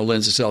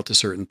 lends itself to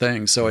certain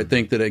things. So I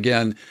think that,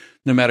 again,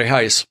 no matter how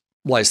you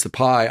slice the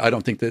pie, I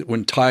don't think that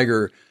when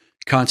Tiger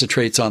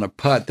concentrates on a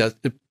putt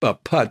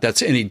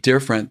that's any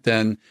different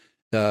than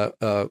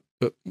a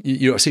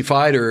UFC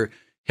fighter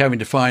having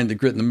to find the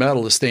grit and the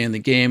metal to stay in the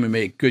game and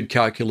make good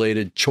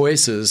calculated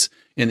choices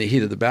in the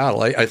heat of the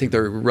battle. I think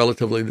they're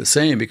relatively the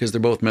same because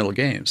they're both mental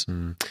games.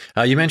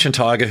 You mentioned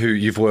Tiger, who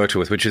you've worked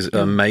with, which is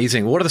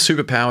amazing. What are the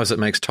superpowers that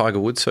makes Tiger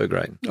Woods so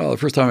great? Oh, the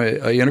first time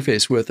I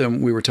interfaced with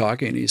him, we were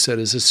talking, and he said,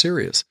 "Is this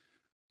serious?"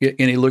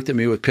 And he looked at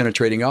me with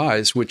penetrating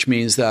eyes, which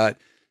means that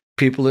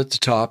people at the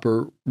top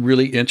are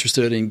really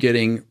interested in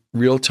getting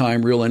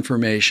real-time, real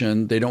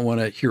information. They don't want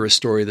to hear a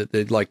story that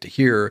they'd like to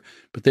hear,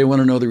 but they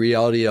want to know the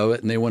reality of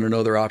it, and they want to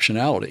know their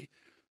optionality.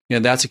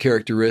 And that's a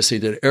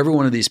characteristic that every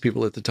one of these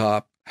people at the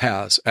top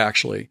has,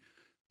 actually.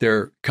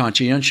 They're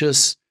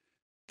conscientious,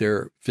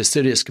 they're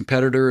fastidious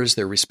competitors,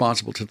 they're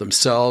responsible to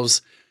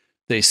themselves.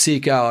 They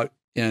seek out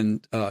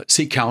and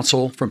seek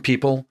counsel from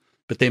people,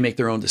 but they make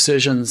their own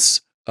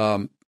decisions.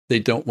 They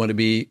don't want to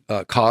be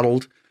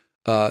coddled.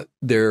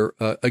 They're,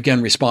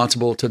 again,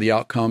 responsible to the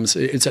outcomes.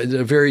 It's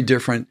a very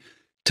different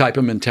type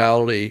of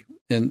mentality,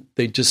 and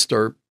they just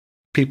are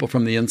people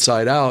from the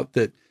inside out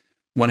that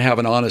want to have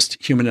an honest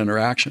human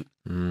interaction.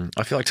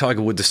 I feel like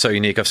Tiger Woods is so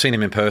unique. I've seen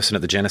him in person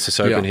at the Genesis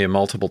Open here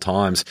multiple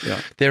times.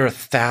 There are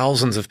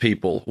thousands of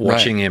people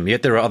watching him,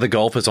 yet there are other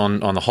golfers on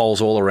the holes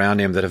all around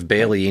him that have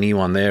barely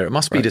anyone there. It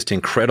must be just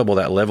incredible,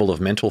 that level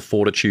of mental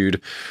fortitude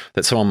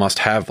that someone must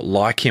have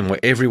like him, where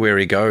everywhere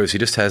he goes, he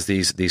just has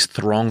these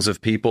throngs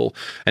of people.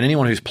 And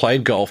anyone who's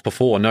played golf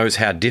before knows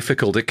how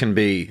difficult it can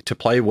be to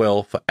play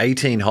well for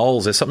 18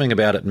 holes. There's something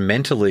about it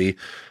mentally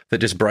that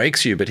just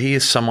breaks you. But he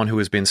is someone who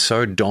has been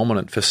so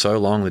dominant for so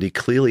long that he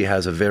clearly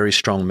has a very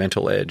strong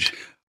mental edge.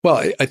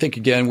 Well, I think,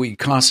 again, we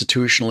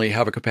constitutionally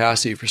have a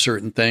capacity for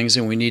certain things,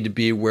 and we need to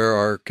be where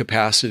our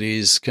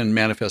capacities can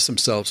manifest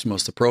themselves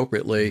most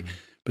appropriately.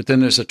 But then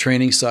there's a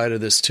training side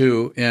of this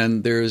too,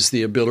 and there's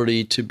the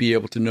ability to be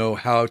able to know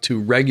how to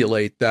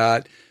regulate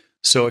that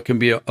so it can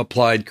be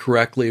applied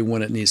correctly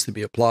when it needs to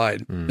be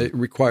applied. It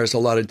requires a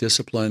lot of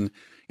discipline.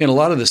 And a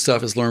lot of this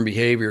stuff is learned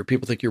behavior.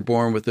 People think you're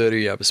born with it or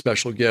you have a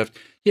special gift.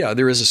 Yeah,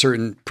 there is a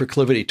certain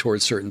proclivity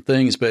towards certain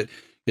things, but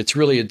it's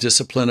really a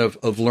discipline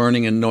of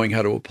learning and knowing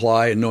how to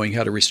apply and knowing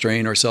how to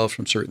restrain ourselves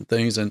from certain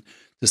things and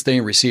to stay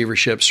in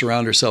receivership,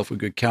 surround ourselves with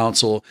good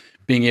counsel,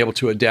 being able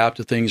to adapt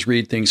to things,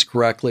 read things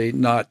correctly,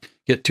 not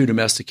get too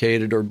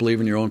domesticated or believe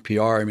in your own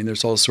PR. I mean,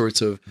 there's all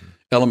sorts of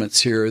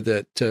elements here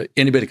that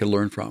anybody could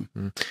learn from.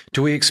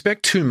 Do we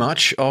expect too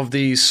much of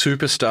these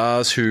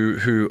superstars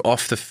who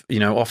off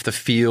the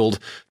field,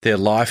 their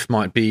life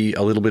might be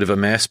a little bit of a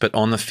mess, but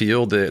on the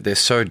field they're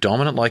so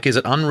dominant? Like, is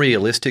it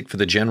unrealistic for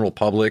the general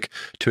public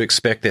to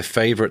expect their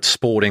favorite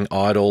sporting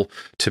idol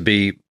to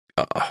be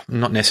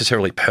not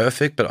necessarily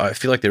perfect, but I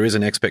feel like there is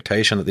an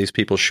expectation that these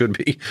people should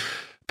be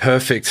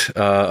perfect,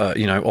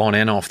 on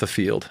and off the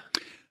field?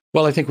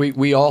 Well, I think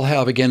we all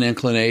have, again,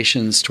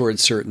 inclinations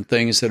towards certain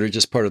things that are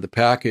just part of the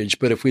package.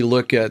 But if we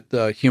look at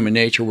human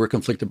nature, we're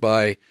conflicted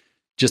by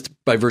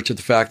virtue of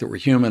the fact that we're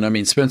human. I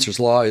mean, Spencer's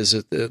law is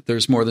that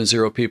there's more than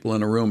 0 people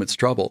in a room, it's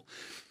trouble,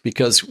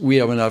 because we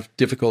have enough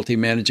difficulty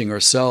managing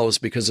ourselves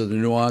because of the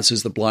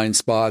nuances, the blind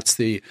spots,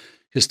 the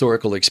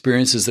historical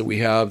experiences that we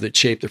have that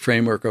shape the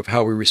framework of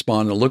how we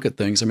respond and look at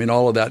things. I mean,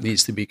 all of that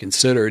needs to be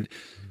considered.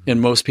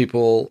 And most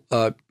people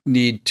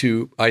need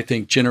to, I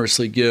think,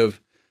 generously give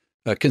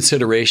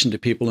consideration to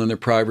people in their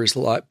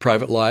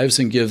private lives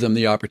and give them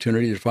the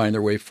opportunity to find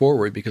their way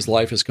forward, because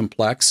life is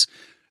complex.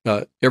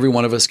 Every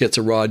one of us gets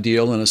a raw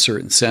deal in a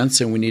certain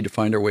sense, and we need to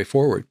find our way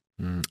forward.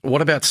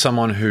 What about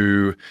someone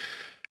who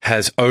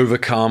has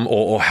overcome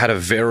or had a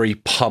very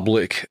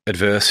public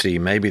adversity?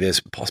 Maybe there's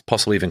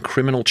possibly even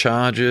criminal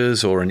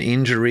charges or an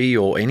injury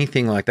or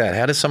anything like that.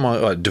 How does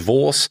someone,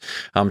 divorce,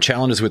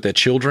 challenges with their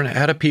children,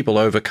 how do people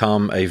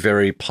overcome a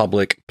very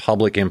public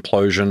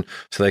implosion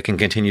so they can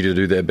continue to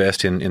do their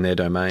best in their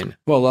domain?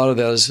 Well, a lot of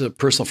that is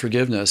personal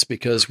forgiveness,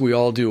 because we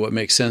all do what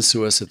makes sense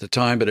to us at the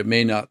time, but it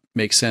may not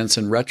make sense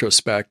in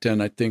retrospect.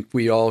 And I think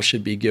we all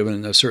should be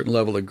given a certain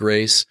level of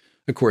grace,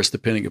 of course,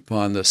 depending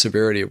upon the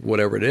severity of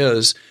whatever it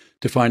is,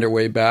 to find our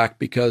way back,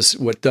 because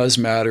what does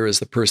matter is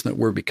the person that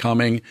we're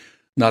becoming,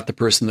 not the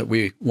person that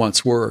we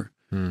once were.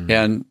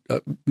 And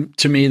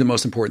to me, the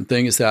most important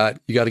thing is that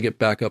you got to get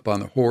back up on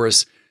the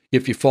horse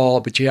if you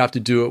fall, but you have to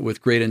do it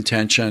with great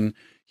intention.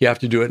 You have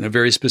to do it in a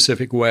very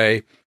specific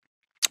way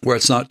where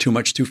it's not too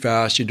much too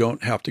fast. You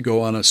don't have to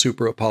go on a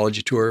super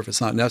apology tour if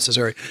it's not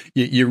necessary.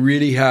 You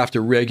really have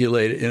to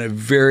regulate it in a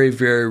very,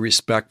 very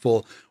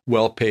respectful,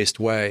 well-paced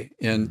way.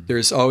 And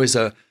there's always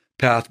a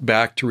path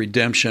back to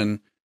redemption,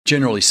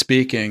 generally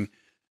speaking,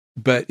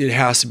 but it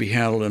has to be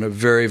handled in a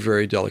very,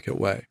 very delicate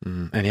way.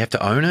 And you have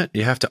to own it.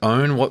 You have to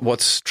own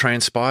what's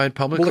transpired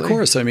publicly. Well, of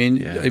course. I mean,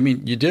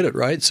 you did it,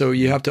 right? So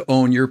you have to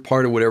own your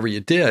part of whatever you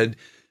did.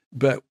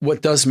 But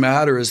what does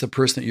matter is the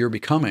person that you're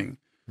becoming.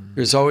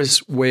 There's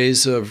always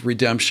ways of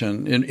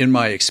redemption, in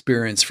my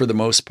experience, for the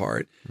most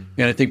part.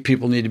 And I think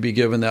people need to be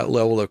given that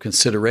level of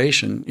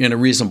consideration in a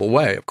reasonable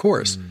way, of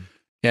course.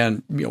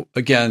 And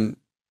again,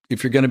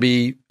 if you're going to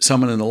be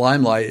someone in the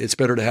limelight, it's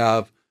better to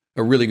have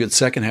a really good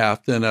second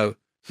half than a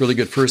really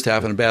good first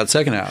half and a bad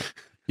second half,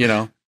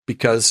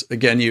 because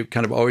again, you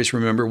kind of always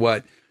remember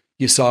what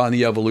you saw in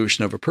the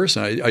evolution of a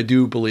person. I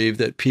do believe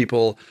that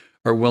people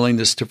our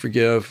willingness to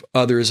forgive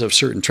others of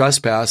certain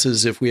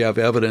trespasses if we have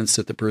evidence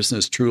that the person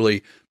has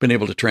truly been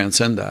able to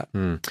transcend that.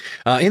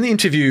 In the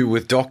interview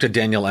with Dr.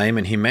 Daniel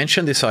Amen, he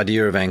mentioned this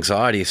idea of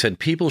anxiety. He said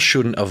people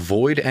shouldn't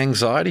avoid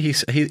anxiety.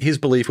 His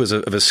belief was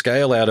of a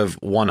scale out of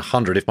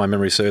 100, if my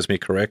memory serves me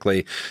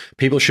correctly.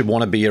 People should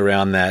want to be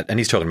around that, and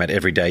he's talking about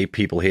everyday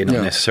people here,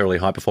 not necessarily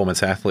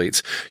high-performance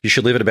athletes. You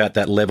should live at about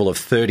that level of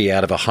 30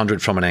 out of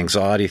 100 from an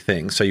anxiety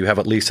thing, so you have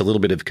at least a little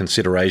bit of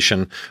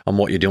consideration on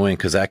what you're doing,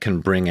 because that can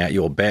bring out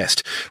your best.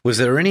 Was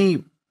there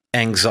any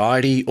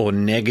anxiety or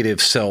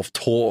negative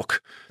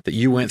self-talk that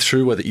you went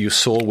through or that you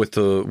saw with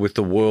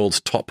the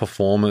world's top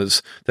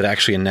performers that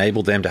actually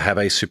enabled them to have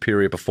a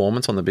superior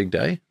performance on the big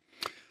day?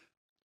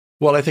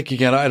 Well, I think,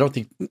 again, I don't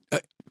think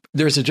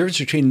there's a difference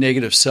between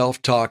negative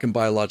self-talk and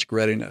biologic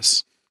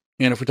readiness.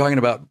 And if we're talking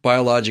about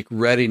biologic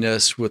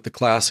readiness with the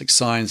classic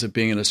signs of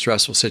being in a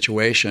stressful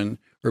situation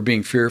or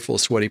being fearful,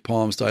 sweaty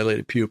palms,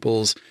 dilated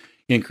pupils,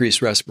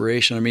 increased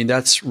respiration, I mean,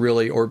 that's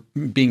really, or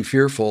being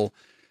fearful.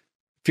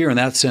 Fear in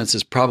that sense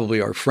is probably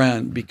our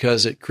friend,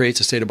 because it creates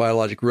a state of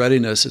biologic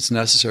readiness that's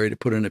necessary to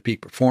put in a peak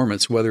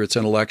performance, whether it's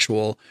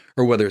intellectual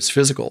or whether it's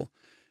physical.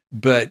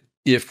 But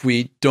if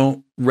we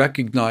don't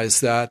recognize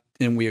that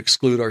and we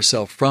exclude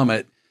ourselves from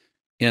it,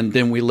 and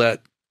then we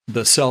let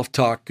the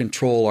self-talk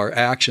control our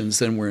actions,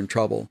 then we're in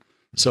trouble.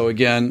 So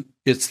again,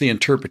 it's the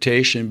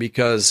interpretation,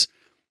 because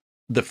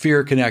the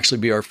fear can actually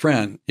be our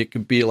friend. It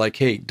could be like,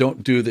 hey,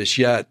 don't do this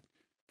yet.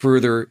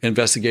 Further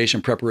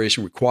investigation,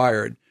 preparation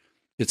required.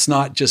 It's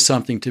not just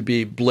something to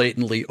be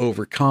blatantly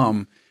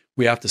overcome.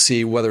 We have to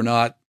see whether or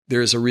not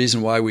there's a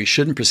reason why we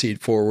shouldn't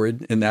proceed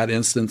forward in that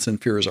instance, and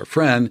fear is our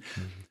friend.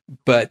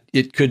 But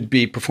it could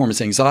be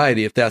performance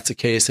anxiety. If that's the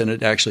case, then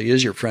it actually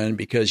is your friend,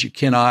 because you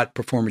cannot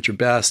perform at your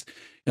best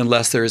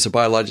unless there is a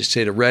biologic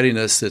state of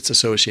readiness that's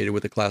associated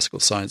with the classical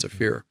signs of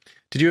fear.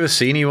 Did you ever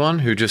see anyone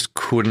who just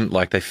couldn't,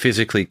 like they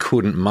physically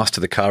couldn't muster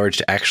the courage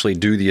to actually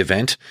do the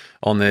event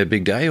on their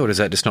big day, or does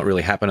that just not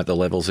really happen at the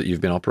levels that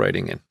you've been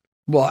operating in?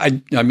 Well,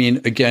 I mean,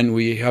 again,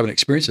 we have an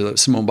experience of that.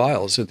 Simone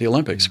Biles at the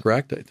Olympics,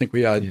 correct? I think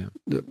we had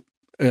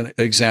an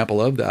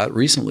example of that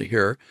recently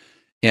here.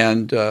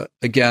 And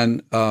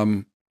again,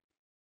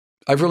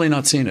 I've really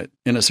not seen it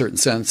in a certain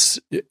sense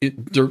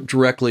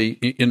directly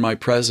in my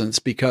presence,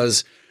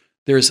 because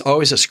there's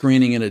always a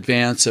screening in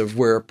advance of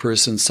where a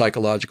person's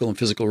psychological and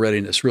physical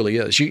readiness really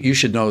is. You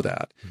should know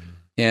that.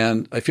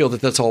 And I feel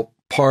that that's all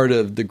part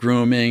of the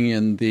grooming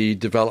and the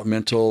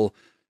developmental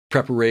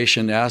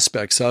preparation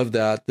aspects of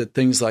that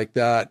things like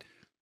that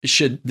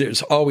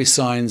there's always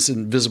signs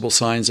and visible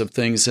signs of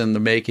things in the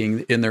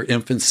making, in their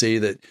infancy,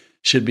 that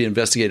should be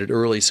investigated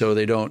early so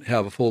they don't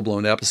have a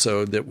full-blown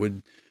episode that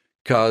would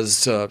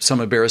cause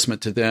some embarrassment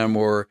to them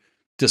or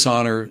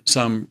dishonor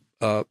some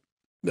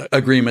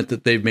agreement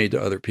that they've made to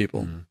other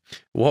people.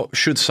 What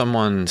should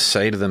someone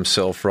say to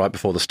themselves right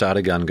before the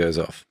starter gun goes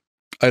off?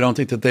 I don't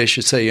think that they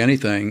should say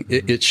anything.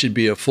 It should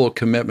be a full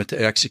commitment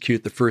to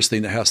execute the first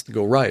thing that has to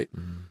go right.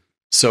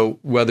 So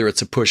whether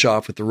it's a push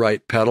off with the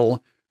right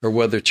pedal or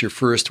whether it's your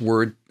first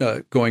word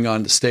going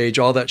on the stage,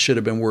 all that should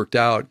have been worked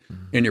out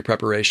in your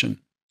preparation.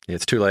 Yeah,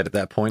 it's too late at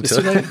that point. It's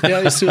too late.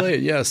 Yeah, it's too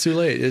late. Yeah, it's too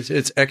late.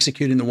 It's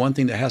executing the one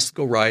thing that has to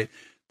go right.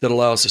 that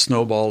allows the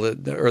snowball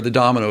or the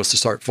dominoes to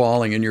start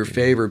falling in your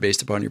favor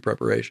based upon your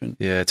preparation.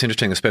 Yeah, it's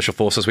interesting. The Special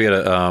Forces, we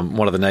had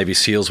one of the Navy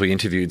SEALs we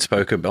interviewed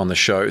spoke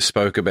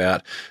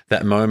about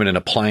that moment in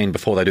a plane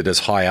before they do those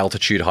high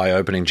altitude, high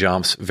opening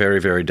jumps, very,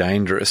 very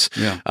dangerous.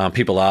 Yeah.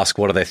 People ask,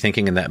 what are they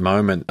thinking in that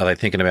moment? Are they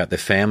thinking about their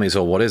families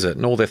or what is it?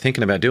 And all they're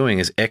thinking about doing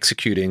is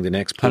executing the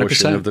next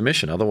portion 100%. of the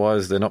mission.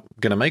 Otherwise, they're not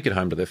going to make it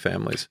home to their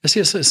families. See,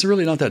 it's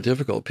really not that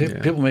difficult.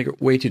 People make it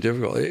way too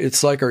difficult.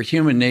 It's like our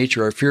human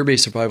nature, our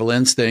fear-based survival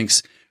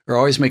instincts are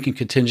always making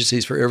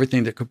contingencies for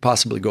everything that could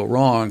possibly go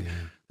wrong. Yeah.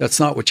 That's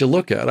not what you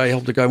look at. I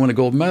helped a guy win a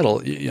gold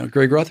medal,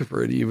 Greg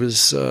Rutherford. He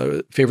was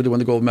favored to win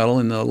the gold medal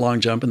in the long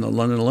jump in the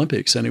London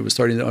Olympics, and he was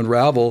starting to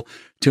unravel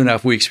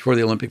 2.5 weeks before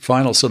the Olympic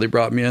final. So they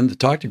brought me in to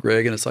talk to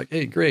Greg, and it's like,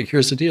 hey, Greg,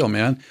 here's the deal,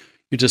 man.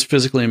 You're just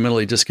physically and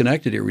mentally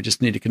disconnected here. We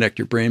just need to connect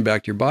your brain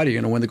back to your body.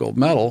 You're going to win the gold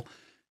medal,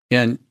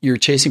 and you're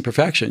chasing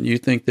perfection. You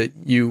think that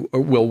you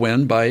will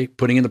win by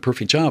putting in the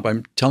perfect jump.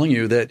 I'm telling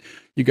you that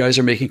you guys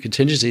are making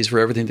contingencies for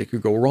everything that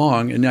could go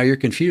wrong, and now you're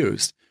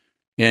confused.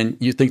 And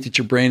you think that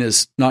your brain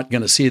is not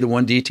going to see the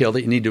one detail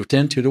that you need to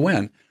attend to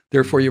win.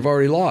 Therefore, you've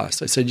already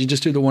lost. I said, you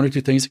just do the 1 or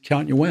 2 things that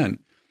count and you win.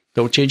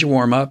 Don't change your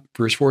warm-up.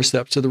 First 4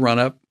 steps to the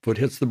run-up, foot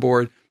hits the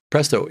board,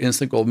 presto,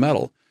 instant gold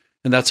medal.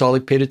 And that's all he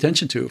paid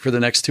attention to for the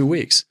next 2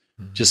 weeks.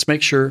 Mm-hmm. Just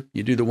make sure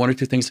you do the 1 or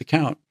 2 things that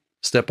count.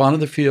 Step onto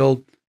the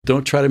field.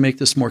 Don't try to make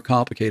this more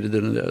complicated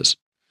than it is.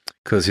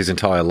 Because his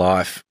entire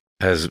life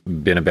has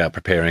been about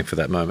preparing for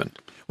that moment.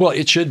 Well,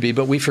 it should be,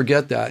 but we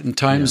forget that. In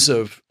times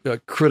of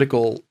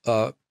critical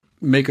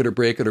make it or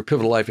break it or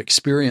pivotal life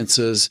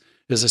experiences,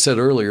 as I said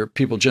earlier,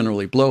 people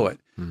generally blow it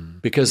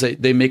because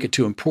they make it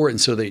too important.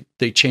 So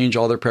they change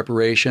all their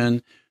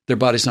preparation. Their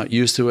body's not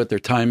used to it. Their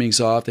timing's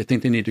off. They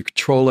think they need to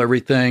control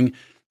everything.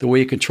 The way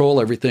you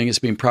control everything is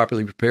being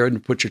properly prepared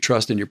and put your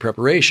trust in your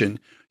preparation.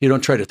 You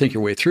don't try to think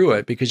your way through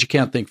it because you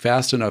can't think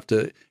fast enough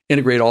to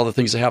integrate all the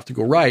things that have to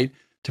go right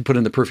to put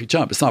in the perfect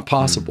jump. It's not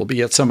possible, but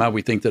yet somehow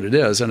we think that it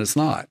is, and it's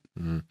not.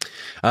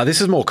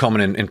 This is more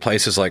common in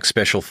places like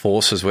special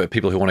forces where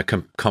people who want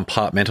to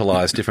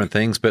compartmentalize different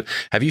things. But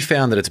have you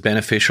found that it's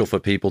beneficial for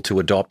people to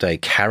adopt a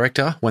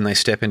character when they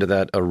step into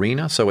that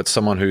arena? So it's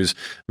someone who's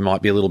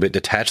might be a little bit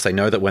detached. They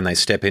know that when they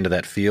step into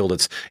that field,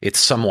 it's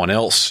someone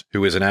else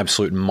who is an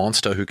absolute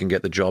monster who can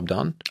get the job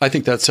done. I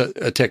think that's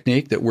a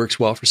technique that works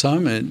well for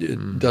some, and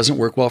it doesn't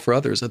work well for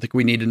others. I think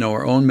we need to know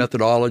our own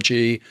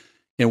methodology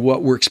and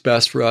what works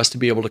best for us to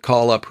be able to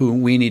call up who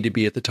we need to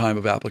be at the time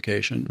of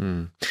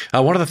application.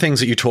 One of the things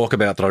that you talk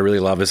about that I really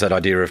love is that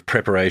idea of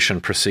preparation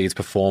precedes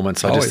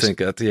performance. I think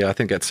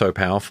that's so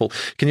powerful.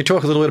 Can you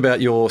talk a little bit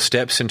about your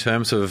steps in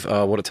terms of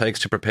what it takes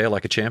to prepare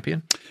like a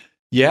champion?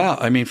 Yeah,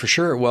 I mean, for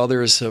sure. Well,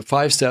 there's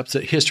 5 steps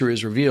that history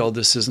has revealed.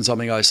 This isn't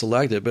something I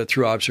selected, but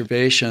through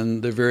observation,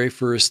 the very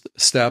first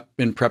step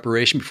in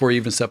preparation before you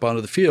even step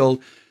onto the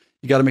field,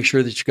 you got to make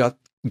sure that you've got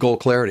goal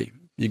clarity.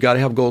 You got to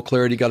have goal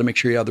clarity. You got to make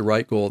sure you have the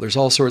right goal. There's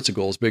all sorts of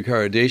goals, big,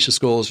 audacious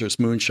goals. There's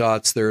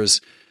moonshots. There's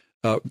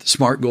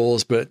smart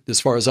goals. But as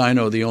far as I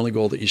know, the only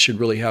goal that you should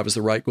really have is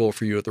the right goal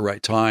for you at the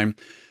right time.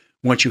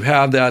 Once you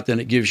have that,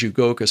 then it gives you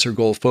GOCUS or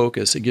goal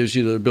focus. It gives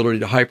you the ability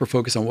to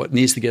hyper-focus on what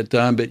needs to get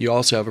done, but you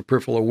also have a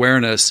peripheral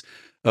awareness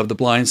of the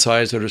blind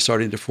sides that are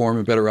starting to form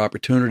and better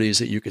opportunities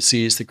that you could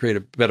seize to create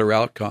a better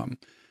outcome.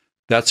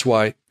 That's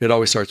why it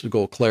always starts with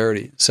goal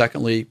clarity.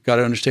 Secondly, you've got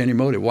to understand your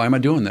motive. Why am I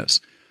doing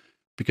this?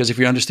 Because if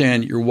you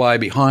understand your why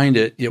behind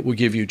it, it will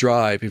give you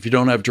drive. If you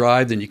don't have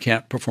drive, then you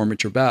can't perform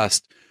at your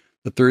best.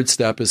 The third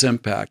step is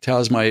impact. How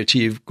is my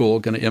achieved goal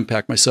going to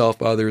impact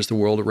myself, others, the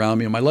world around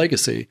me, and my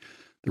legacy?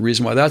 The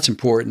reason why that's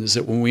important is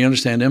that when we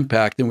understand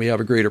impact, then we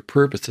have a greater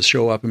purpose to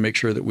show up and make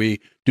sure that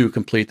we do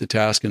complete the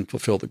task and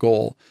fulfill the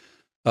goal.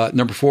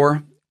 Number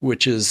 4,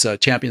 which is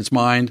champion's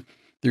mind.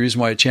 The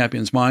reason why a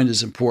champion's mind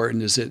is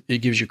important is that it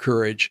gives you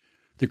courage.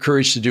 The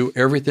courage to do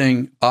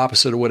everything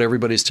opposite of what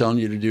everybody's telling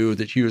you to do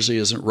that usually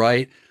isn't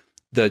right.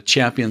 The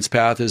champion's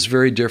path is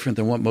very different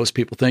than what most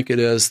people think it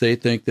is. They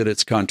think that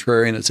it's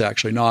contrary, and it's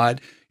actually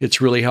not.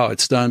 It's really how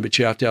it's done, but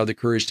you have to have the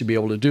courage to be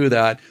able to do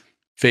that,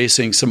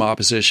 facing some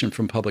opposition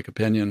from public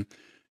opinion.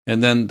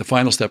 And then the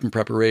final step in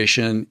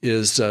preparation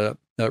is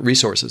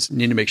resources. You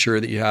need to make sure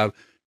that you have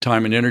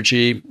time and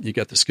energy, you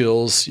got the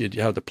skills, you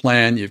have the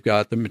plan, you've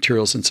got the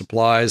materials and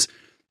supplies,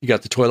 you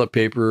got the toilet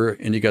paper,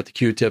 and you got the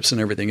Q-tips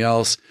and everything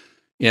else.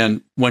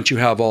 And once you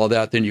have all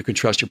that, then you can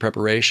trust your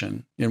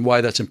preparation. And why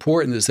that's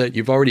important is that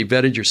you've already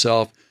vetted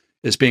yourself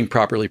as being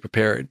properly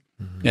prepared.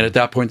 And at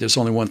that point, there's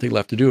only one thing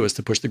left to do is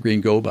to push the green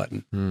go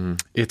button.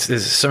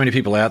 There's so many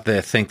people out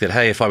there think that,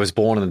 hey, if I was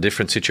born in a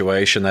different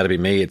situation, that'd be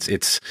me.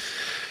 It's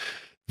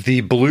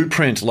the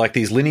blueprint, like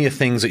these linear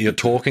things that you're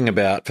talking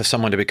about for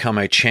someone to become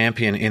a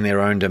champion in their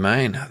own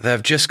domain.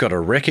 They've just got to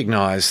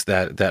recognize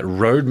that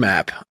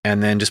roadmap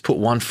and then just put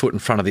one foot in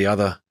front of the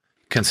other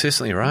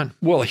consistently, right?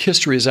 Well,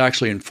 history has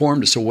actually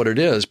informed us of what it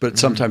is, but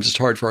sometimes it's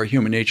hard for our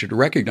human nature to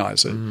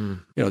recognize it.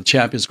 The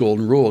champion's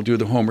golden rule, do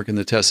the homework and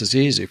the test is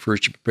easy.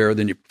 First you prepare,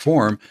 then you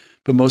perform.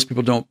 But most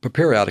people don't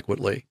prepare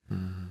adequately.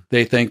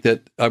 They think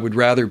that I would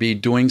rather be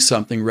doing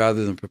something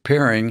rather than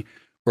preparing,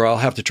 or I'll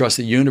have to trust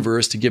the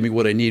universe to give me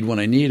what I need when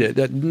I need it.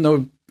 That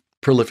no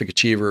prolific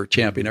achiever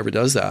champion ever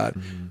does that.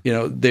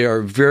 They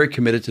are very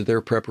committed to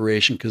their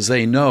preparation because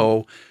they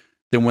know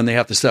that when they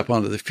have to step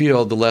onto the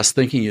field, the less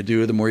thinking you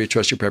do, the more you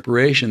trust your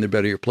preparation, the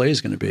better your play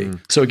is going to be.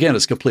 So again,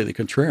 it's completely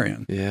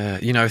contrarian.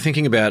 Yeah.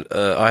 Thinking about,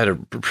 I had a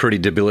pretty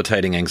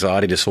debilitating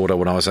anxiety disorder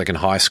when I was in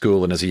high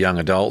school and as a young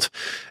adult.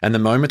 And the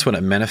moments when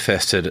it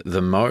manifested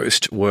the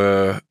most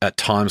were at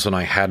times when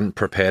I hadn't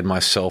prepared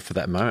myself for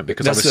that moment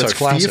because I was so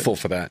fearful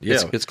for that.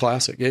 Yeah. It's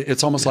classic.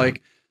 It's almost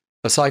like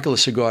a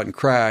cyclist should go out and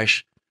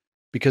crash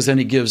because then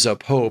he gives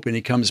up hope and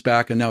he comes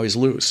back and now he's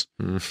loose.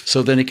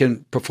 So then he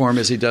can perform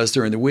as he does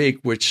during the week,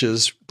 which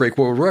is break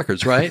world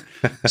records, right?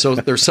 So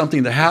there's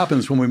something that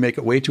happens when we make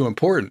it way too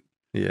important.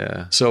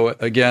 Yeah. So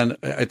again,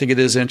 I think it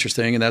is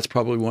interesting, and that's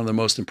probably one of the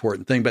most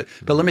important things.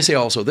 But let me say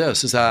also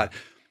this, is that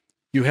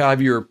you have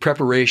your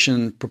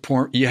preparation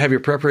side,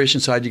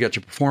 you got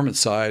your performance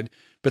side,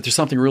 but there's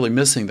something really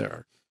missing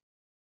there.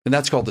 And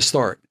that's called the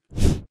start.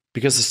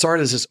 Because the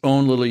start is its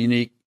own little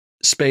unique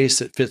space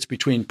that fits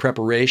between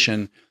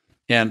preparation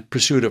and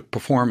pursuit of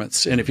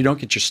performance. And if you don't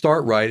get your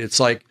start right, it's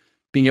like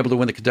being able to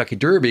win the Kentucky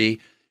Derby,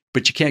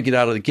 but you can't get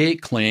out of the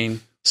gate clean,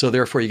 so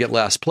therefore you get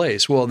last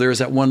place. Well, there's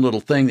that one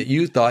little thing that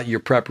you thought your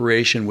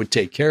preparation would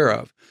take care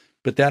of,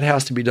 but that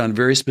has to be done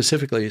very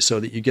specifically so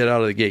that you get out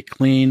of the gate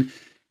clean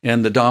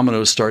and the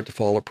dominoes start to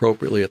fall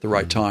appropriately at the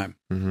right time.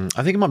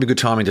 I think it might be good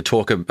timing to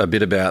talk a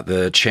bit about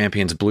the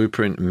Champions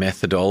Blueprint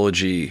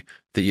methodology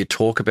that you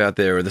talk about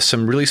there. Are there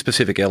some really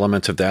specific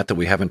elements of that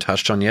we haven't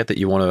touched on yet that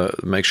you want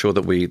to make sure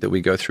that we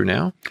go through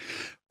now?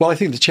 Well, I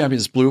think the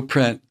Champions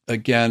Blueprint,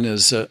 again,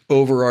 is an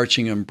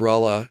overarching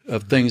umbrella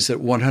of things that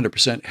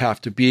 100% have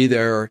to be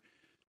there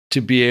to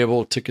be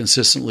able to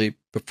consistently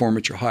perform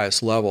at your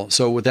highest level.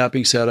 So with that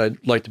being said,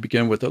 I'd like to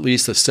begin with at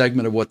least a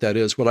segment of what that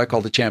is, what I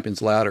call the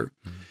Champions Ladder.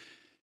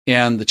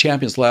 And the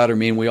Champions Ladder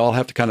mean we all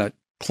have to kind of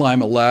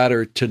climb a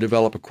ladder to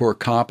develop a core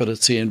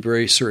competency in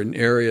very certain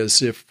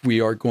areas if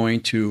we are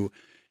going to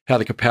have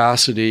the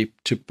capacity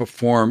to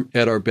perform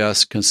at our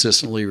best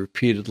consistently,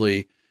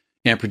 repeatedly,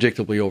 and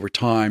predictably over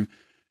time.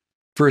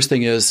 First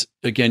thing is,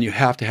 again, you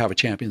have to have a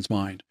champion's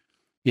mind.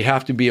 You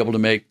have to be able to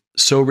make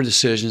sober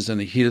decisions in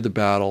the heat of the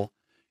battle,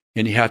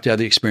 and you have to have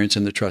the experience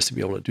and the trust to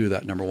be able to do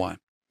that, number one.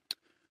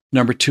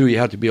 Number two, you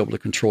have to be able to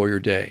control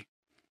your day.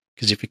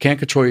 Because if you can't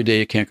control your day,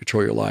 you can't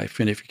control your life.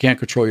 And if you can't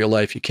control your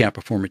life, you can't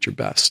perform at your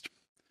best.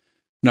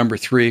 Number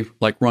three,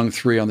 like rung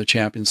 3 on the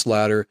Champions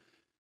Ladder,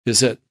 is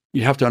that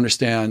you have to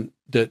understand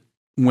that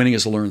winning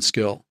is a learned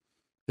skill.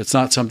 It's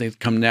not something that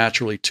comes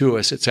naturally to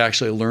us. It's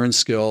actually a learned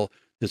skill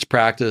that's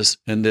practiced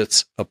and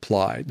that's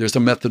applied. There's a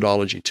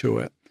methodology to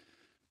it.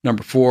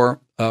 Number 4,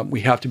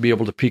 we have to be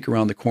able to peek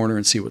around the corner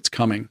and see what's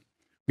coming.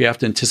 We have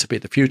to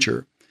anticipate the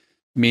future,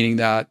 meaning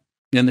that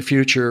in the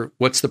future,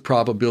 what's the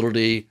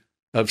probability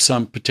of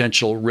some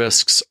potential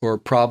risks or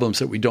problems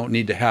that we don't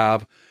need to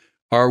have?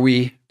 Are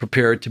we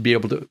prepared to be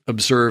able to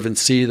observe and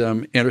see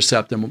them,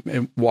 intercept them,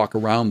 and walk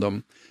around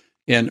them?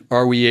 And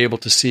are we able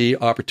to see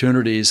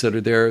opportunities that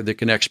are there that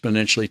can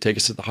exponentially take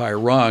us to the higher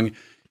rung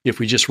if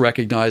we just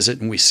recognize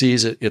it and we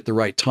seize it at the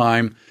right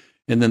time?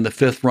 And then the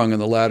 5th rung on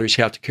the ladder is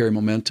you have to carry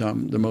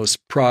momentum. The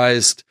most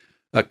prized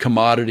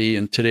commodity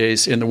in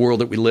the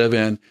world that we live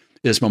in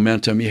is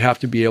momentum. You have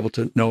to be able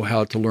to know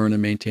how to learn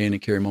and maintain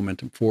and carry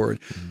momentum forward.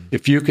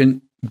 If you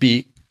can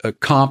be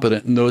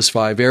competent in those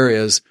 5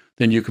 areas,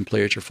 then you can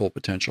play at your full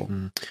potential.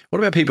 What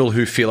about people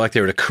who feel like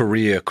they're at a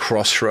career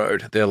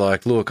crossroad? They're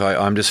like, look,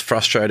 I'm just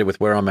frustrated with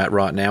where I'm at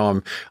right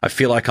now. I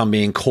feel like I'm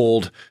being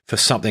called for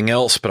something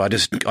else, but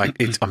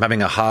I'm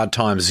having a hard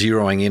time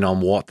zeroing in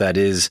on what that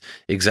is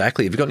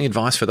exactly. Have you got any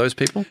advice for those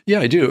people? Yeah,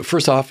 I do.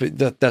 First off,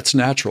 that's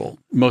natural.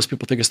 Most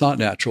people think it's not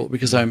natural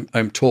because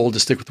I'm told to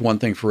stick with one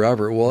thing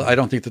forever. Well, I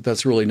don't think that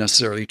that's really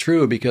necessarily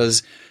true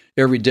because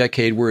every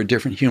decade we're a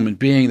different human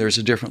being. There's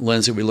a different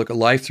lens that we look at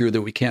life through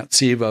that we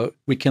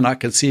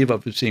cannot conceive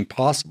of as being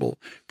possible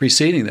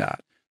preceding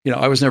that.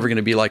 I was never going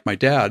to be like my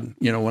dad,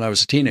 when I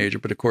was a teenager,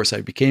 but of course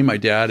I became my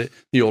dad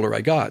the older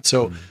I got.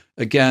 So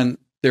again,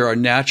 there are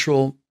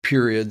natural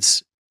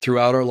periods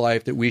throughout our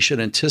life that we should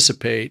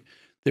anticipate,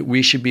 that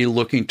we should be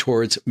looking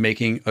towards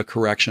making a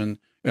correction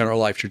in our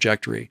life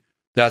trajectory.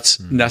 That's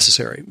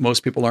necessary.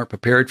 Most people aren't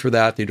prepared for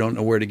that. They don't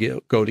know where to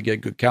go to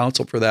get good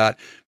counsel for that.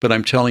 But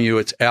I'm telling you,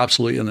 it's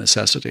absolutely a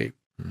necessity.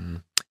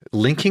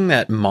 Linking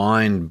that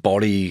mind,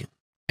 body,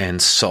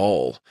 and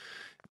soul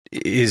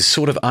is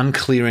sort of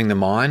unclearing the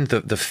mind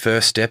the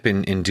first step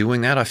in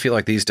doing that. I feel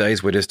like these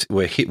days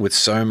we're hit with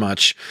so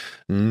much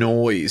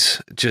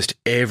noise just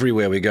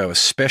everywhere we go,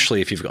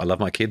 especially if I love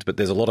my kids, but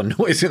there's a lot of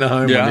noise in the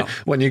home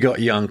when you got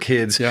young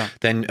kids.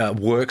 Then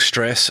work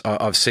stress.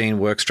 I've seen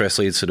work stress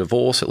leads to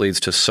divorce. It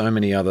leads to so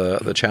many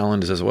other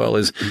challenges as well.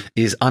 Is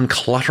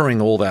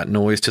uncluttering all that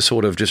noise to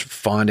sort of just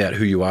find out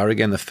who you are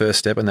again, the first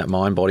step in that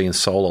mind, body, and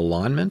soul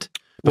alignment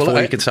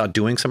before you can start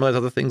doing some of those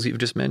other things that you've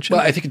just mentioned?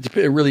 Well, I think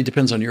it really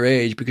depends on your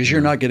age because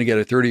you're not going to get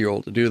a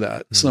 30-year-old to do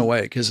that. There's no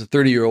way, because a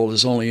 30-year-old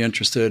is only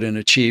interested in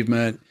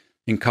achievement,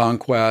 in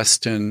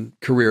conquest, and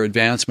career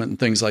advancement and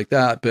things like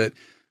that. But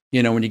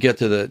when you get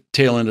to the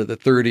tail end of the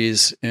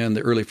 30s and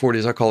the early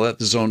 40s, I call that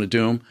the zone of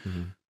doom.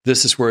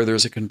 This is where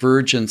there's a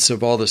convergence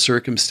of all the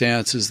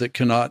circumstances that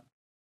cannot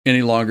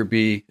any longer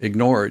be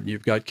ignored.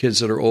 You've got kids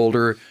that are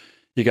older.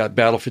 You got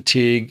battle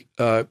fatigue.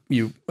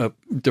 You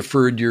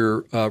deferred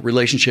your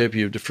relationship.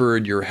 You've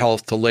deferred your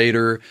health to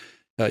later.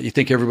 You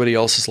think everybody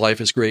else's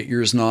life is great.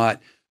 Yours not.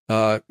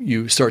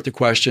 You start to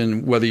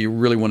question whether you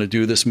really want to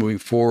do this moving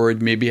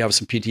forward. Maybe you have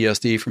some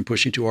PTSD from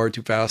pushing too hard,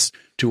 too fast,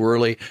 too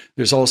early.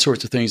 There's all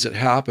sorts of things that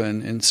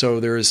happen. And so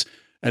there's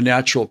a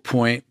natural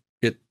point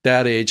at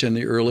that age in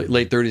the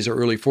late 30s or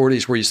early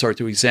 40s where you start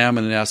to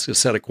examine and ask a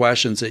set of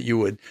questions that you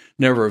would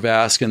never have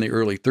asked in the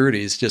early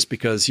 30s just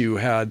because you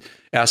had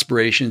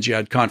aspirations, you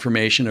had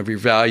confirmation of your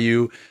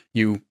value,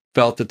 you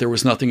felt that there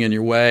was nothing in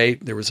your way,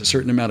 there was a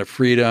certain amount of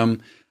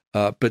freedom.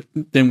 But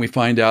then we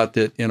find out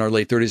that in our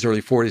late 30s,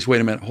 early 40s, wait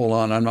a minute, hold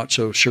on, I'm not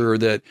so sure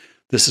that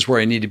this is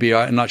where I need to be.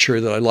 I'm not sure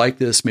that I like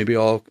this. Maybe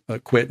I'll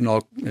quit and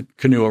I'll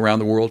canoe around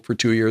the world for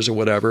 2 years or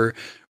whatever.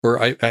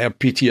 Or I have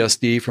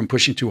PTSD from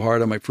pushing too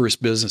hard on my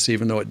first business,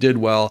 even though it did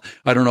well.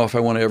 I don't know if I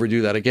want to ever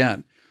do that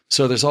again.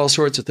 So there's all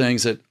sorts of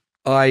things that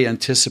I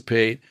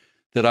anticipate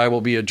that I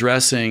will be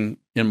addressing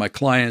in my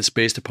clients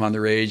based upon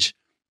their age,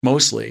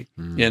 mostly,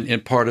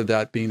 and part of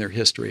that being their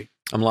history.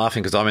 I'm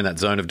laughing because I'm in that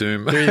zone of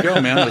doom. There you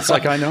go, man. It's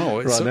like I know.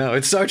 It's right now.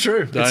 It's so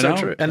true. It's so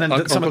true. And then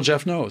Uncle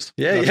Jeff knows.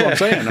 Yeah, That's what I'm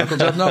saying. Uncle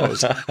Jeff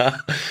knows.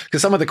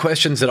 Because some of the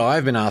questions that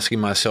I've been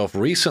asking myself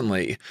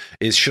recently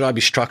is, should I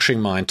be structuring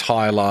my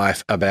entire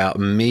life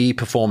about me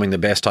performing the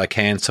best I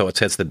can so it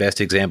sets the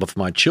best example for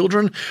my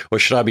children? Or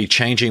should I be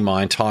changing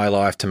my entire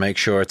life to make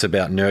sure it's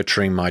about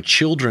nurturing my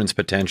children's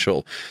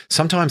potential?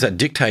 Sometimes that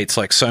dictates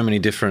like so many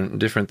different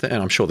things.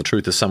 And I'm sure the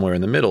truth is somewhere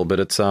in the middle, but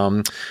it's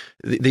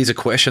these are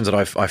questions that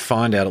I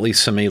find out, at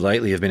least for me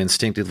lately, have been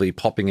instinctively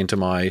popping into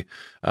my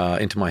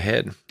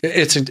head.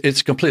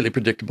 It's completely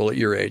predictable at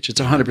your age.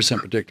 It's 100%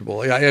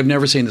 predictable. I have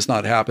never seen this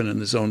not happen in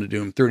the zone of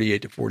doom,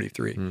 38 to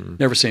 43.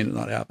 Never seen it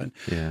not happen.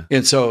 Yeah.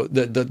 And so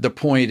the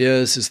point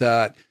is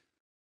that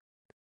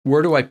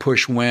where do I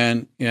push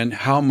when, and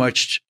how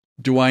much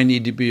do I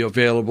need to be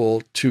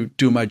available to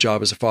do my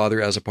job as a father,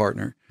 as a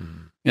partner?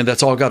 And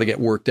that's all got to get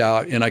worked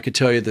out. And I could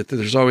tell you that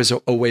there's always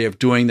a way of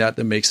doing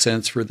that makes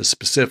sense for the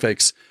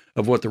specifics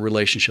of what the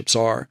relationships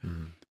are.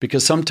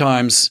 Because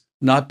sometimes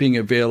not being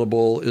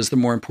available is the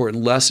more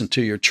important lesson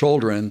to your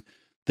children,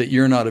 that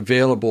you're not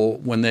available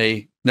when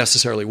they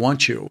necessarily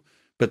want you,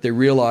 but they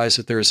realize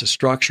that there is a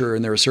structure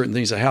and there are certain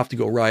things that have to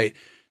go right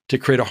to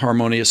create a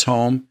harmonious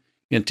home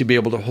and to be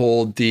able to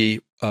hold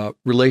the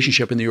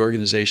relationship in the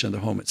organization of the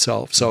home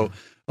itself. So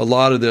a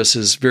lot of this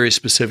is very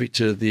specific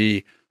to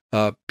the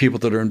people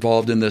that are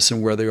involved in this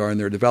and where they are in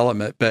their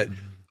development. But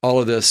all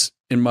of this,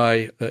 in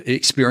my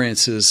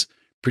experience, is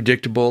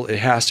predictable. It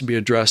has to be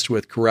addressed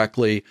with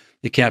correctly.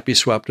 It can't be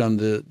swept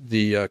under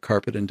the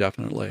carpet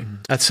indefinitely.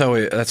 That's so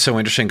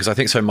interesting, because I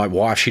think so. My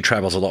wife, she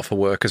travels a lot for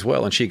work as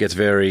well, and she gets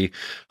very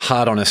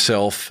hard on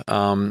herself,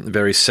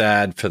 very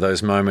sad for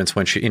those moments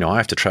when she, I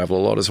have to travel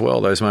a lot as well.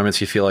 Those moments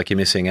you feel like you're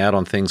missing out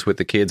on things with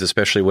the kids,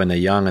 especially when they're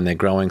young and they're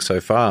growing so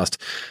fast.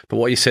 But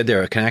what you said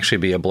there, it can actually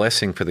be a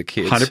blessing for the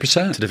kids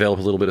 100%. to develop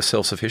a little bit of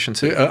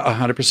self-sufficiency.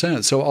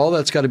 100%. So all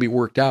that's got to be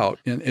worked out,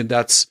 and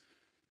that's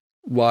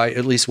why,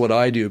 at least what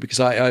I do,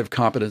 because I have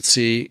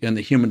competency in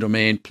the human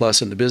domain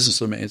plus in the business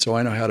domain. So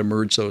I know how to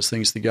merge those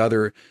things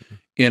together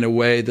in a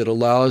way that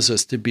allows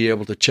us to be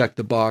able to check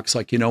the box.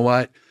 Like, you know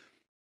what?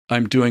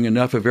 I'm doing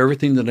enough of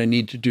everything that I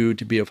need to do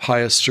to be of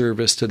highest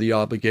service to the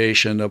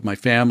obligation of my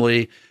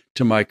family,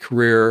 to my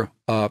career,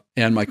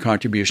 and my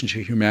contribution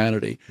to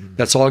humanity.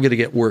 That's all going to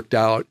get worked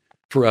out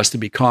for us to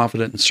be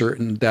confident and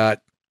certain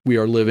that we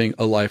are living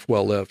a life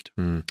well lived.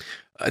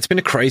 It's been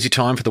a crazy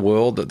time for the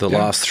world the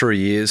last 3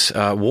 years.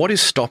 What is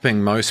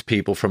stopping most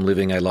people from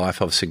living a life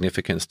of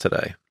significance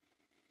today?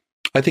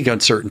 I think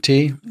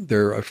uncertainty.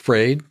 They're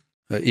afraid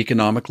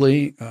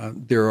economically.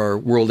 There are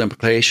world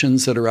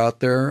implications that are out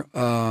there.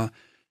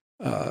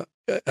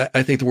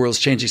 I think the world's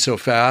changing so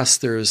fast.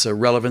 There's a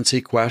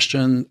relevancy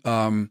question.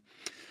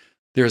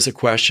 There's a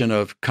question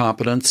of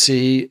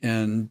competency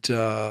and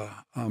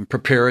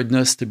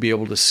preparedness to be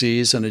able to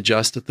seize and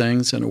adjust to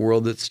things in a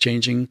world that's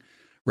changing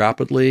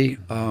rapidly.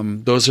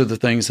 Those are the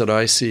things that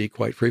I see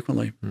quite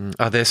frequently.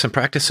 Are there some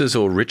practices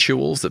or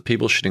rituals that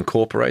people should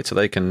incorporate so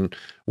they can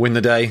win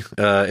the day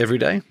every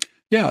day?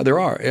 Yeah, there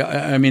are.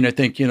 I mean, I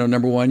think,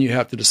 number one, you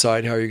have to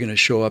decide how you're going to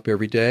show up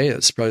every day.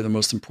 It's probably the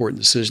most important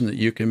decision that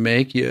you can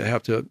make. You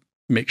have to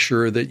make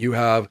sure that you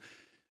have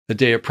a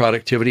day of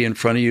productivity in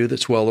front of you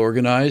that's well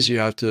organized. You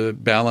have to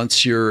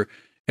balance your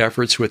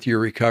efforts with your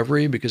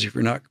recovery, because if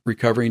you're not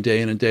recovering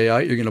day in and day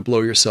out, you're going to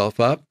blow yourself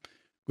up,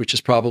 which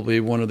is probably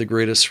one of the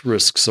greatest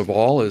risks of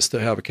all, is to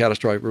have a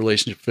catastrophic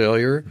relationship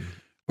failure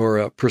or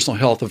a personal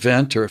health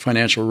event or a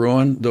financial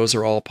ruin. Those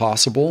are all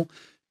possible.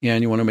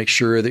 And you want to make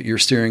sure that you're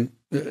steering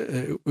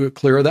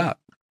clear of that.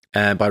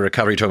 And by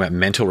recovery, you're talking about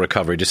mental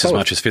recovery just as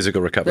much as physical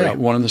recovery. Yeah,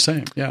 one and the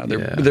same. Yeah,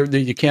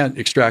 you can't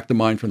extract the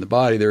mind from the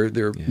body. They're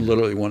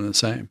literally one and the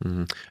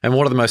same. And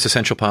what are the most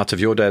essential parts of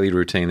your daily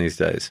routine these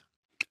days?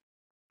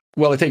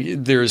 Well, I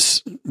think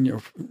there's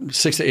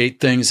 6 to 8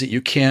 things that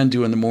you can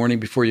do in the morning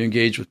before you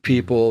engage with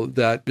people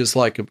that is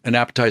like an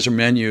appetizer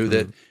menu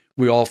that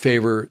we all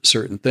favor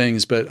certain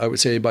things. But I would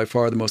say by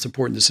far the most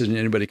important decision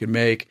anybody could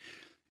make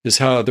is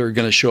how they're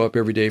going to show up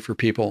every day for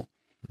people.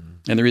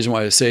 And the reason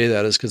why I say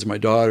that is because of my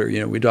daughter.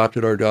 We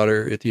adopted our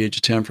daughter at the age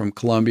of 10 from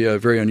Colombia, a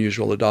very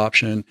unusual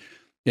adoption.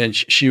 And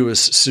she was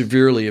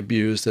severely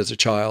abused as a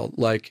child.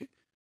 Like,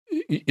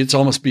 it's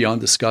almost beyond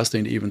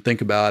disgusting to even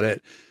think about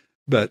it.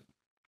 But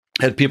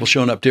had people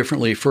shown up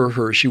differently for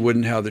her, she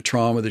wouldn't have the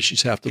trauma that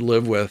she's have to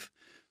live with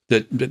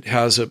that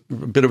has a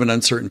bit of an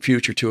uncertain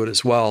future to it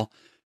as well.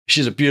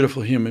 She's a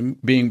beautiful human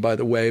being, by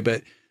the way,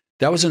 but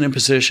that was an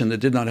imposition that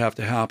did not have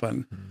to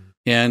happen.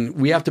 And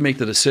we have to make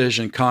the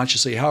decision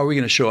consciously, how are we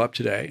going to show up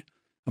today?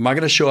 Am I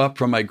going to show up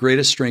from my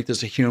greatest strength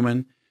as a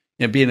human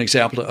and be an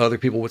example to other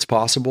people what's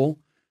possible?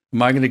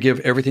 Am I going to give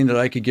everything that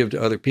I could give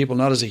to other people,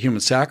 not as a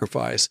human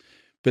sacrifice,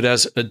 but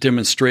as a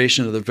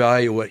demonstration of the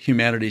value of what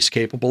humanity is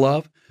capable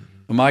of?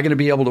 Am I going to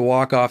be able to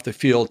walk off the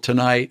field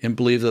tonight and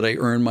believe that I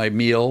earned my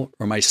meal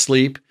or my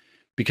sleep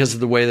because of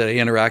the way that I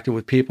interacted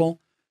with people?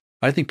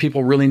 I think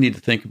people really need to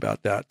think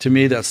about that. To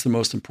me, that's the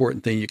most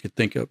important thing you could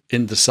think of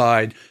and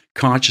decide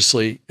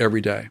consciously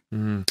every day.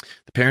 The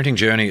parenting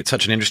journey, it's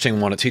such an interesting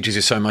one. It teaches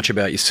you so much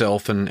about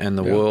yourself and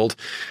the world.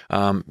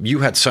 You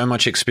had so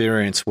much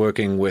experience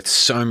working with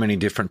so many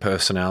different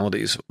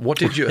personalities. What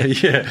did you,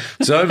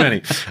 so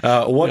many.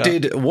 What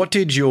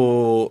did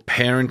your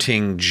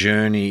parenting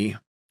journey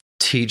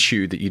teach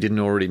you that you didn't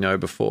already know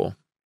before?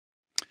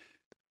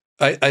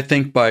 I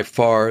think by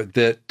far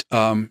that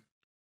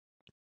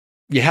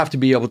you have to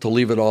be able to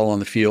leave it all on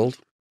the field.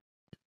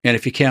 And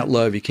if you can't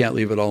love, you can't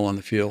leave it all on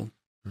the field.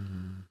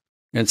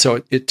 And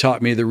so it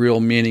taught me the real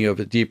meaning of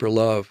a deeper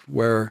love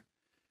where,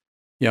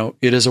 it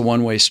is a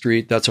one-way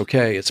street. That's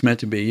okay. It's meant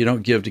to be. You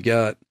don't give to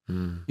get.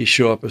 You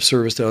show up of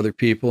service to other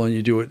people and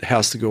you do what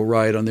has to go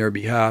right on their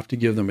behalf to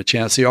give them a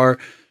chance. See, our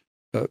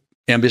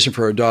ambition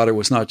for our daughter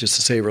was not just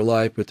to save her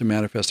life, but to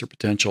manifest her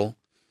potential.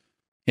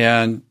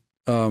 And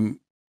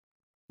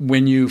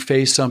when you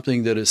face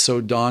something that is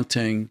so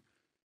daunting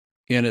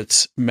in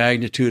its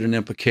magnitude and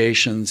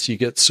implications, you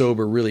get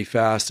sober really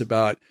fast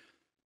about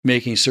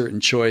making certain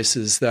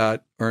choices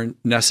that are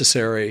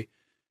necessary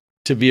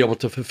to be able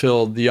to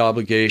fulfill the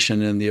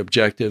obligation and the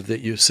objective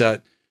that you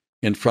set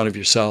in front of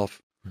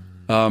yourself.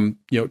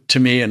 To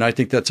me, and I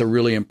think that's a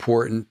really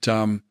important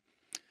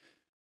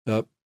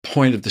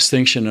point of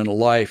distinction in a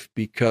life,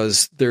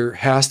 because there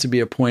has to be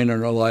a point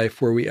in our life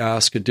where we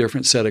ask a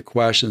different set of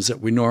questions that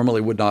we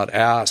normally would not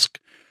ask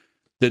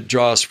that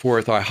draws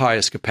forth our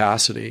highest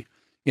capacity.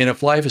 And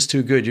if life is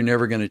too good, you're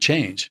never going to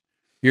change.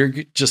 You're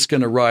just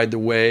going to ride the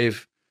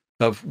wave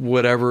of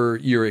whatever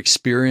you're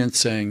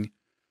experiencing.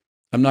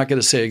 I'm not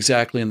going to say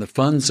exactly in the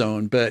fun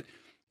zone, but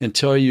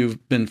until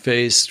you've been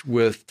faced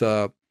with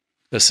a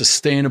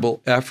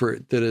sustainable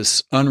effort that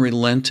is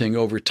unrelenting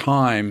over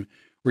time,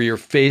 where you're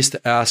faced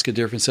to ask a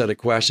different set of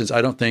questions,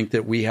 I don't think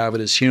that we have it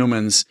as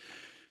humans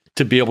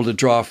to be able to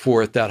draw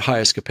forth that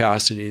highest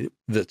capacity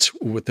that's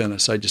within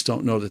us. I just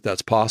don't know that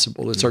that's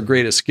possible. It's our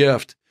greatest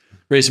gift.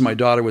 Raising my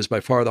daughter was by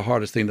far the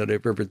hardest thing that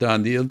I've ever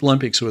done. The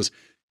Olympics was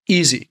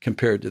easy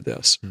compared to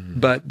this,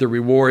 but the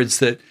rewards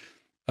that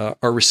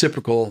are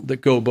reciprocal,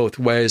 that go both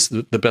ways,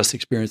 the best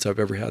experience I've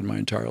ever had in my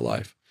entire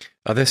life.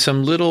 Are there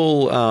some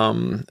little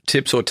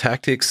tips or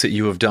tactics that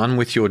you have done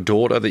with your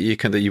daughter that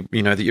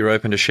you're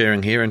open to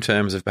sharing here in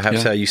terms of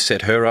perhaps how you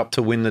set her up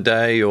to win the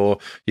day, or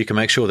you can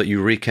make sure that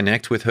you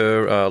reconnect with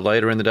her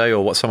later in the day,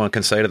 or what someone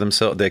can say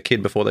to their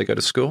kid before they go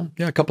to school?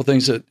 Yeah, a couple of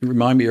things that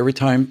remind me every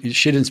time.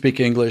 She didn't speak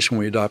English when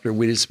we adopted her.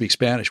 We didn't speak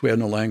Spanish. We had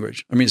no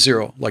language. I mean,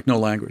 zero, like no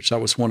language. That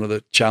was one of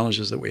the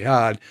challenges that we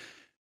had.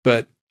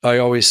 But I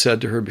always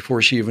said to her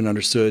before she even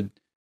understood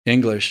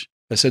English,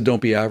 I said,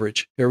 don't be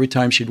average. Every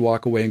time she'd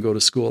walk away and go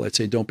to school, I'd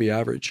say, don't be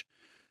average.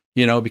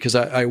 Because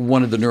I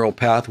wanted the neural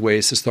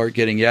pathways to start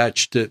getting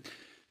etched that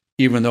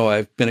even though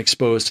I've been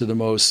exposed to the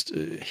most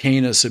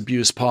heinous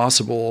abuse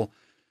possible,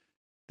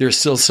 there's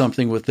still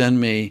something within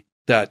me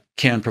that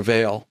can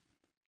prevail.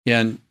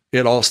 And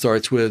it all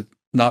starts with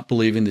not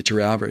believing that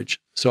you're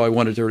average. So I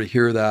wanted her to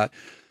hear that.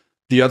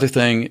 The other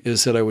thing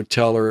is that I would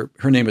tell her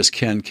name is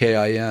Ken,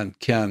 K-I-N,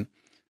 Ken.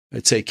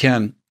 I'd say,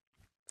 Ken,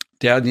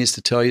 Dad needs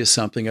to tell you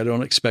something. I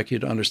don't expect you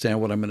to understand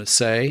what I'm going to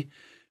say,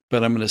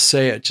 but I'm going to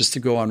say it just to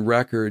go on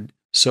record.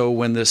 So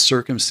when this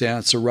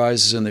circumstance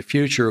arises in the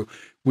future,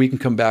 we can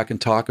come back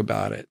and talk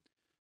about it.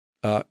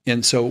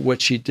 And so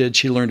what she did,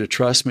 she learned to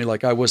trust me.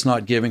 Like, I was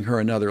not giving her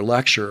another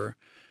lecture,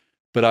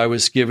 but I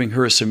was giving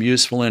her some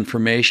useful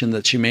information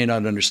that she may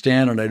not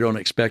understand, and I don't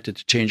expect it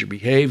to change her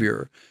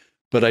behavior.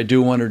 But I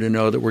do want her to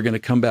know that we're going to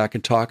come back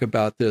and talk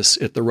about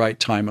this at the right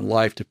time in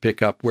life to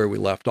pick up where we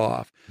left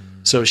off.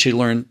 So she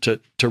learned to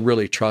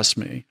really trust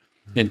me.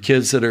 And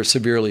kids that are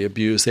severely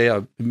abused, they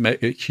have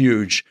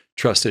huge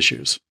trust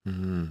issues.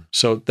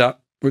 So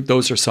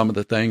those are some of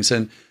the things.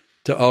 And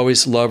to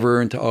always love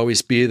her and to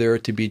always be there,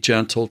 to be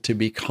gentle, to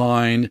be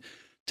kind,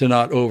 to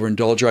not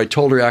overindulge her. I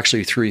told her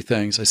actually 3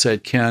 things. I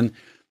said, Ken,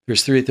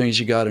 There's 3 things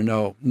you got to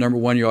know. Number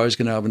 1, you're always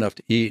going to have enough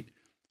to eat.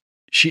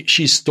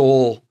 She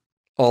stole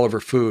all of her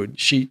food.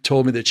 She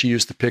told me that she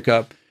used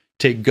to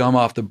take gum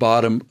off the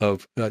bottom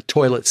of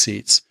toilet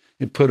seats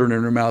and put it in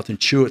her mouth and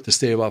chew it to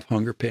stave off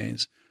hunger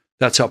pains.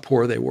 That's how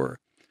poor they were.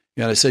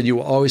 And I said, you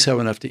will always have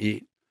enough to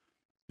eat.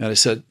 And I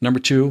said, number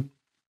 2,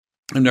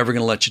 I'm never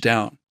going to let you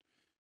down,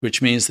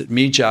 which means that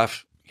me,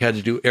 Jeff, had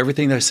to do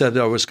everything that I said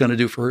that I was going to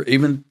do for her.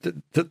 Even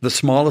the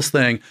smallest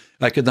thing,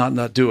 I could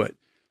not do it,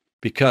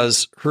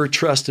 because her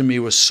trust in me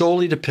was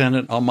solely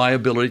dependent on my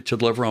ability to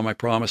deliver on my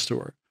promise to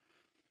her.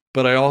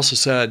 But I also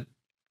said,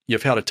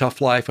 you've had a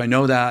tough life. I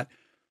know that,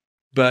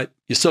 but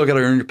you still got to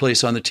earn your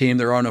place on the team.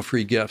 There are no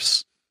free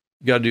gifts.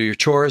 You got to do your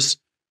chores,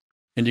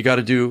 and you got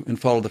to do and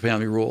follow the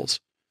family rules.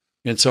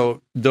 And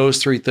so those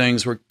 3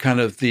 things were kind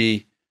of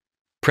the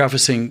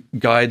prefacing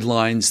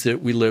guidelines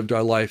that we lived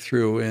our life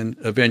through. And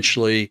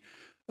eventually,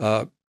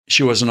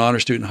 she was an honor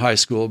student in high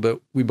school, but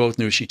we both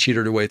knew she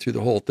cheated her way through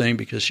the whole thing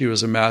because she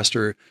was a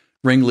master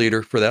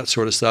ringleader for that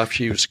sort of stuff.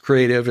 She was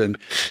creative, and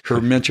her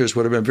mentors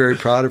would have been very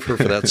proud of her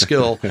for that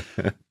skill.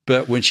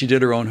 But when she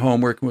did her own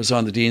homework and was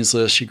on the dean's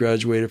list, she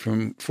graduated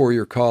from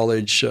 4-year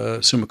college,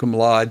 summa cum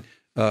laude.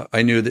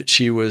 I knew that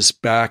she was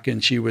back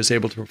and she was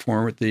able to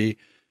perform at the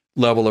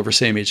level of her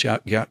same age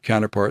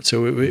counterpart.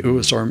 So it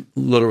was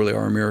literally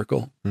our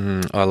miracle.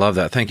 I love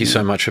that. Thank you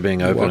so much for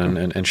being open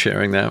and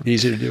sharing that.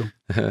 Easy to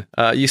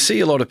do. You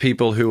see a lot of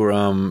people who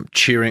are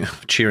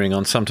cheering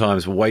on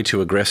sometimes way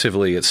too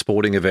aggressively at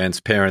sporting events,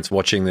 parents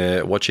watching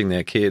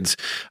their kids.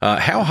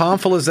 How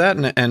harmful is that?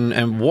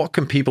 And what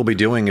can people be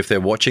doing if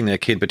they're watching their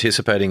kid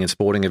participating in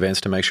sporting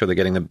events to make sure they're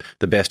getting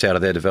the best out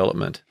of their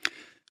development?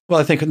 Well,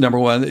 I think number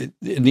 1,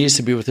 it needs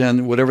to be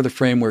within whatever the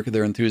framework of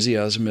their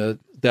enthusiasm is.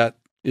 That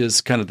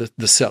is kind of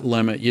the set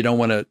limit. You don't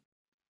want to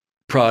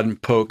prod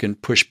and poke and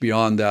push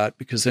beyond that,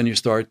 because then you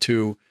start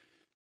to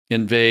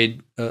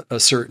invade a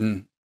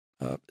certain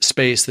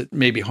space that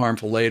may be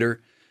harmful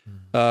later.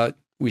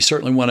 We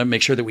certainly want to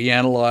make sure that we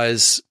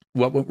analyze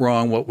what went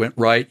wrong, what went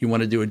right. You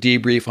want to do a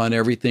debrief on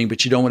everything,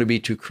 but you don't want to be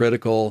too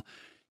critical.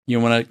 You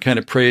want to kind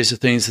of praise the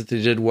things that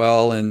they did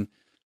well and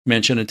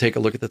mention and take a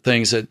look at the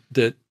things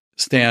that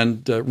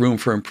stand room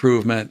for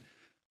improvement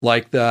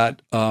like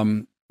that.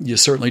 You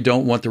certainly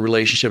don't want the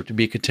relationship to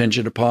be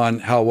contingent upon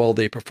how well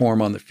they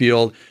perform on the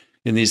field.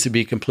 It needs to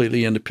be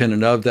completely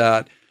independent of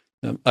that.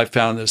 I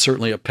found there's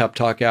certainly a pep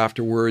talk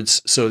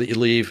afterwards so that you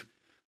leave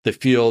the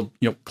field,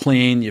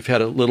 clean. You've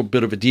had a little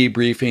bit of a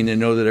debriefing. They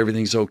know that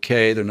everything's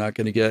okay. They're not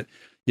going to get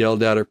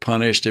yelled at or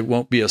punished. It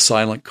won't be a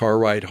silent car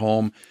ride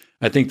home.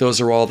 I think those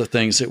are all the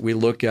things that we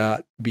look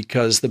at,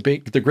 because the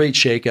great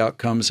shakeout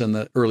comes in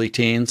the early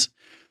teens.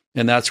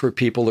 And that's where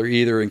people are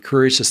either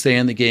encouraged to stay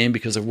in the game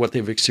because of what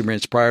they've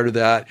experienced prior to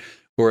that,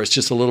 or it's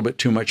just a little bit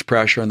too much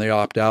pressure and they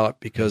opt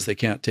out because they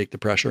can't take the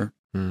pressure.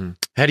 Mm-hmm.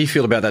 How do you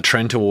feel about that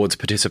trend towards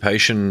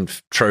participation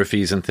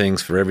trophies and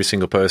things for every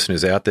single person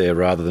who's out there,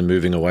 rather than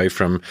moving away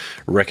from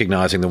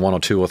recognizing the 1 or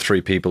 2 or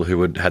 3 people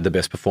who had the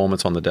best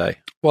performance on the day?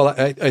 Well,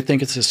 I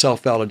think it's a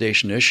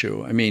self-validation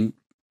issue. I mean,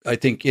 I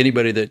think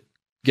anybody that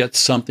gets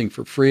something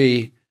for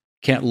free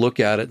can't look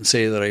at it and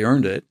say that I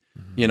earned it.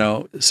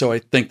 So I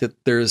think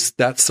that there's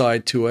that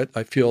side to it.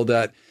 I feel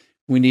that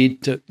we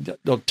need to,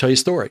 I'll tell you a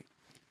story.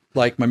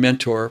 Like my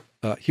mentor,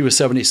 he was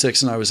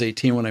 76 and I was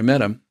 18 when I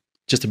met him.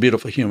 Just a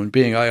beautiful human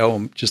being. I owe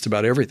him just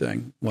about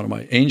everything. One of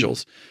my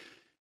angels.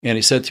 And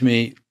he said to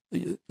me,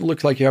 "It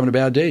looks like you're having a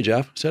bad day,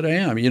 Jeff." I said, "I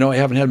am. I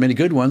haven't had many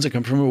good ones. I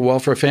come from a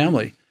welfare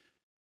family."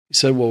 He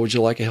said, "Well, would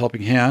you like a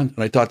helping hand?"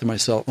 And I thought to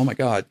myself, oh my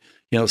God,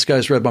 this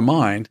guy's read my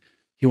mind.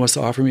 He wants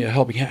to offer me a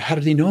helping hand. How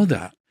did he know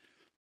that?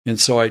 And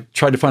so I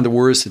tried to find the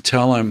words to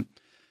tell him,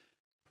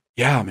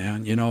 yeah,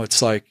 man,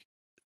 it's like,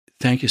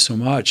 thank you so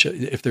much.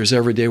 If there's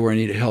ever a day where I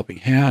need a helping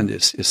hand,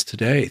 it's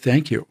today.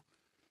 Thank you.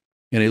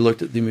 And he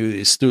looked at me with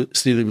his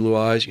steely blue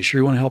eyes. "You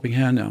sure you want a helping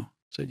hand now?"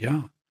 I said,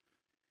 "Yeah."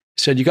 He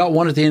said, "You got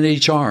one at the end of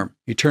each arm."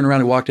 He turned around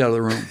and walked out of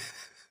the room.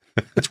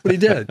 That's what he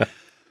did.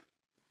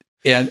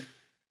 And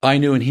I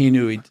knew and he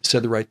knew he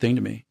said the right thing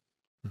to me,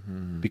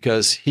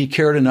 because he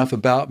cared enough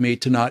about me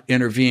to not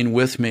intervene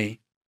with me.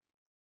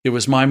 It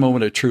was my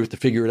moment of truth to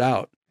figure it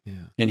out. Yeah.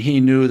 And he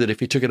knew that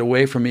if he took it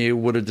away from me, it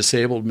would have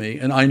disabled me.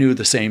 And I knew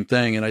the same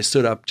thing. And I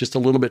stood up just a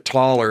little bit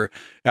taller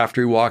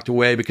after he walked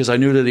away, because I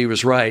knew that he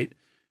was right.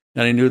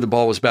 And I knew the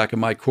ball was back in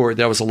my court.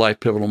 That was a life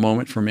pivotal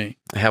moment for me.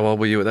 How old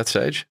were you at that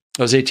stage?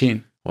 I was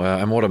 18. Wow.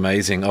 And what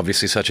amazing,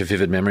 obviously such a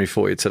vivid memory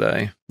for you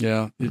today.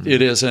 Yeah,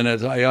 it is. And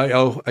as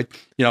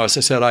I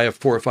said, I have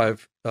 4 or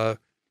 5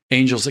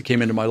 angels that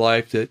came into my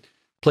life that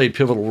played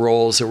pivotal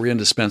roles that were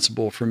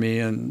indispensable for me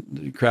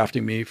and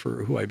crafting me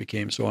for who I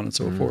became, so on and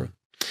so forth.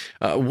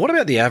 What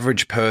about the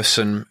average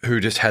person who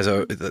just has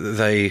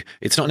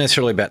it's not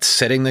necessarily about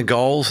setting the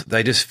goals.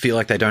 They just feel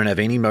like they don't have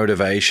any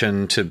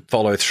motivation to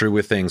follow through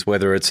with things,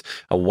 whether it's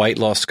a weight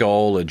loss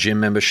goal, a gym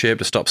membership,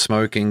 to stop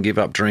smoking, give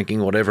up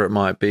drinking, whatever it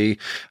might be.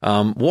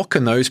 What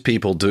can those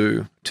people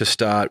do to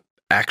start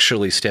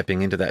actually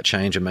stepping into that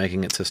change and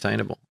making it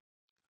sustainable?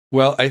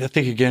 Well, I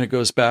think, again, it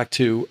goes back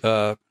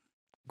to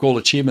goal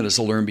achievement is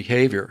a learned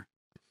behavior.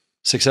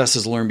 success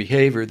is a learned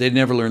behavior. They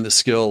never learned the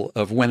skill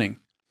of winning.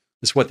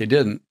 It's what they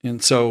didn't.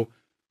 And so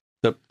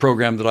the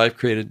program that I've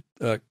created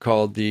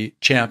called the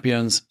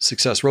Champions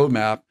Success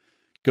Roadmap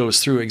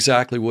goes through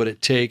exactly what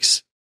it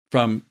takes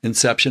from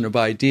inception of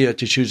idea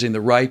to choosing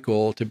the right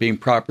goal to being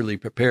properly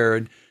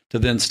prepared to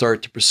then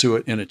start to pursue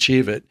it and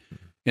achieve it.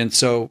 And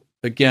so,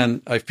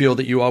 again, I feel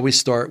that you always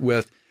start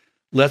with,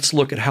 let's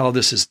look at how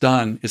this is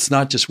done. It's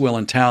not just will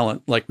and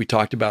talent like we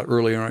talked about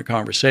earlier in our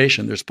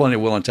conversation. There's plenty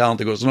of will and talent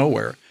that goes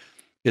nowhere.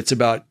 It's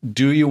about,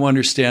 do you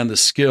understand the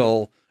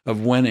skill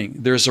of winning?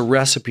 There's a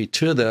recipe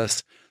to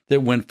this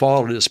that when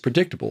followed is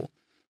predictable.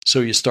 So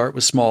you start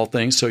with small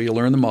things, so you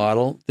learn the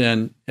model.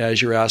 Then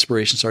as your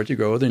aspirations start to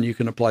grow, then you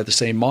can apply the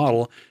same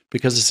model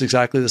because it's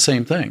exactly the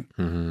same thing.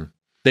 Mm-hmm.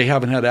 They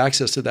haven't had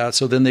access to that,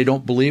 so then they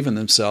don't believe in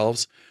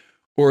themselves,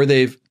 or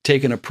they've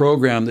taken a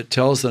program that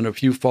tells them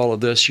if you follow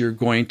this, you're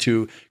going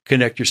to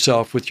connect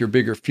yourself with your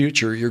bigger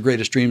future, your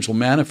greatest dreams will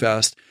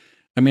manifest.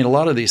 I mean, a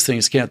lot of these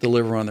things can't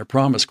deliver on their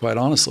promise, quite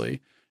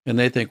honestly. And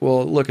they think,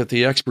 well, look, if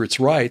the expert's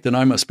right, then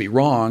I must be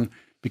wrong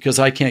because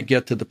I can't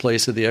get to the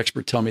place that the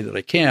expert tell me that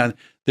I can.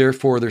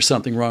 Therefore, there's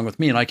something wrong with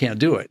me and I can't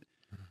do it.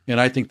 And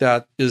I think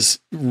that is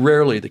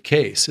rarely the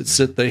case. It's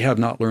that they have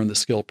not learned the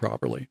skill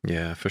properly.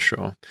 Yeah, for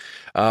sure.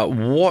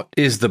 What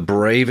is the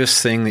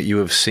bravest thing that you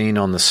have seen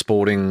on the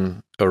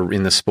sporting or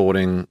in the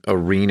sporting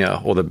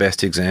arena, or the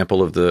best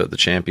example of the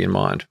champion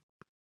mind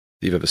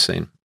you've ever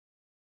seen?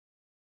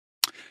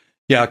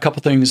 Yeah, a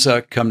couple things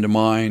come to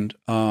mind.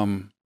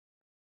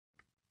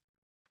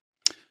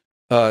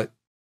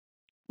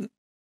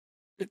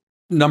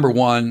 Number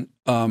one,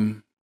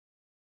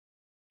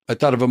 I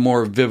thought of a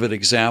more vivid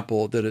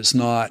example that is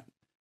not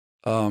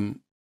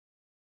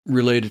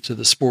related to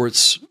the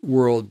sports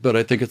world, but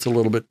I think it's a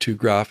little bit too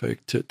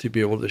graphic to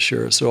be able to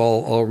share. So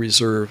I'll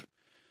reserve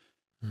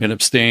and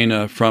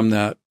abstain from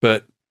that.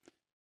 But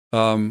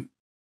I've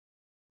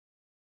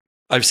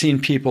seen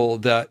people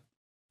that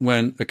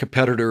when a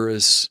competitor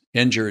is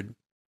injured,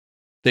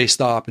 they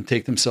stop and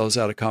take themselves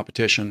out of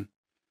competition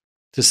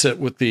to sit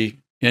with the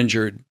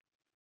injured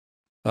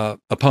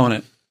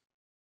opponent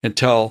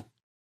until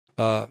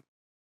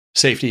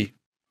safety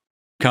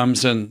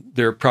comes and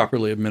they're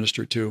properly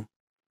administered to.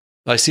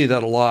 I see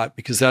that a lot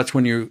because that's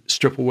when you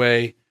strip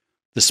away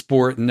the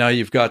sport and now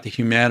you've got the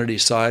humanity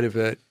side of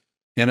it.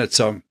 And it's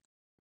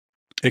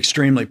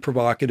extremely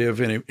provocative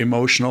and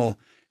emotional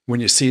when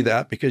you see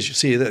that, because you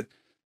see that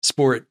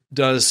sport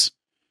does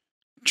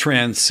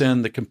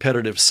transcend the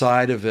competitive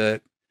side of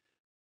it.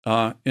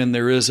 And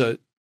there is a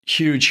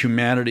huge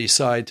humanity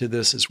side to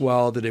this as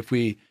well, that if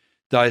we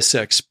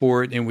dissect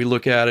sport and we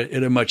look at it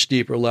at a much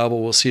deeper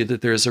level, we'll see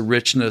that there's a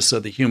richness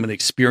of the human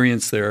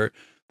experience there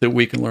that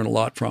we can learn a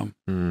lot from.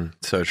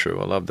 So true.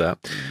 I love that.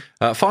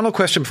 Final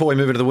question before we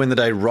move into the Win the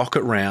Day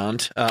rocket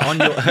round.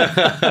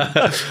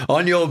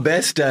 On your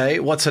best day,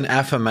 what's an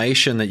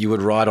affirmation that you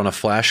would write on a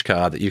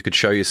flashcard that you could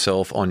show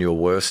yourself on your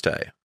worst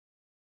day?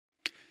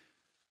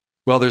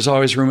 Well, there's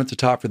always room at the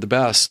top for the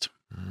best.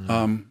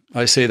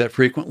 I say that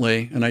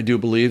frequently, and I do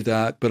believe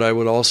that, but I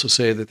would also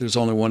say that there's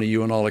only one of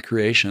you in all of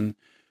creation.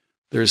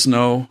 There's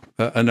no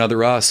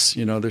another us.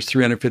 You know, there's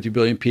 350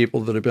 billion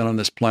people that have been on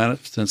this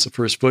planet since the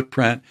first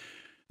footprint,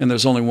 and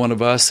there's only one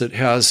of us that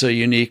has a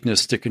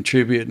uniqueness to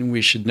contribute, and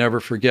we should never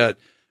forget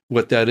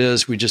what that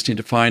is. We just need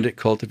to find it,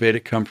 cultivate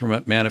it, come from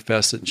it,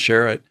 manifest it, and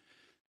share it.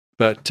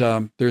 But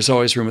there's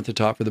always room at the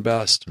top for the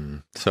best.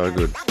 So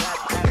good.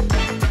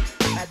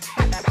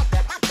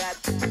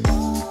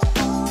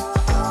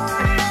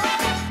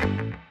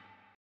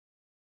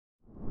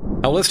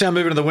 Let's now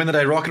move into the Win the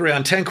Day rocket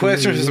round. 10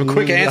 questions with some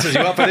quick answers. You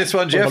up for this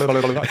one, Jeff?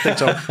 I think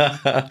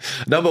so.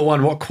 Number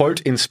one, what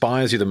quote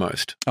inspires you the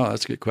most? Oh,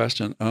 that's a good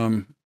question.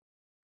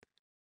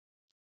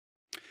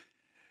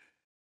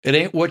 It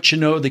ain't what you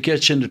know that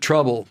gets you into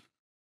trouble.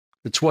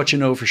 It's what you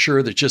know for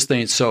sure that just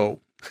ain't so.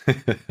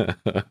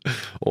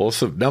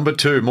 Awesome. Number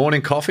two,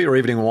 morning coffee or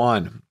evening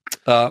wine?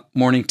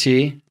 Morning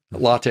tea,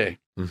 latte.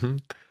 Mm-hmm.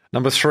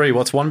 Number three,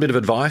 what's one bit of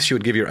advice you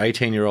would give your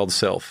 18-year-old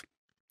self?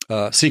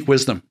 Seek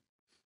wisdom.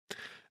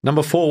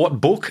 Number four,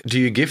 what book do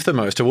you gift the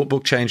most, or what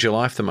book changed your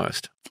life the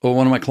most? Well,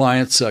 one of my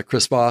clients,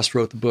 Chris Voss,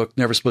 wrote the book,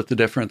 Never Split the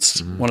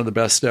Difference, one of the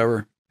best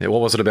ever. Yeah, what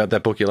was it about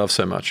that book you love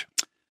so much?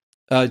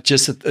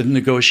 Just a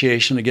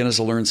negotiation, again, is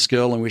a learned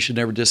skill, and we should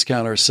never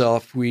discount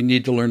ourselves. We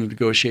need to learn to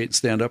negotiate and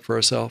stand up for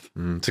ourselves.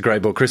 It's a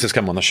great book. Chris has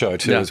come on the show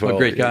too as well. A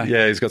great guy.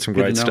 Yeah, he's got some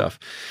great stuff.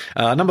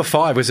 Number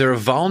five, was there a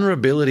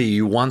vulnerability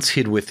you once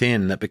hid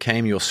within that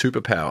became your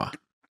superpower?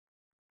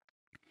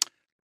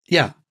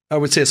 Yeah, I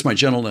would say it's my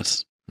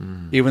gentleness.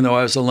 Even though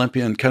I was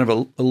Olympian, kind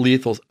of a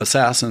lethal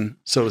assassin,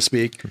 so to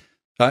speak,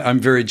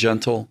 I'm very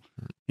gentle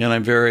and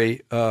I'm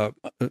very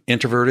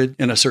introverted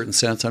in a certain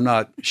sense. I'm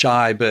not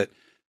shy, but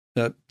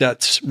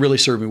that's really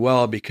served me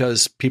well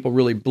because people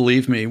really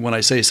believe me when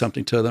I say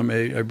something to them.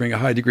 I bring a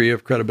high degree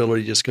of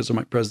credibility just because of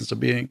my presence of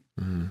being.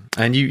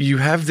 And you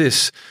have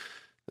this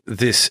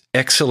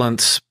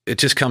excellence. It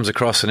just comes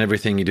across in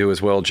everything you do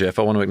as well, Jeff.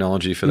 I want to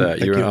acknowledge you for that.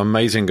 You're an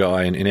amazing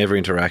guy in every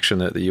interaction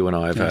that you and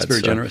I have had. That's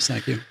very generous.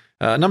 Thank you.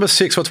 Number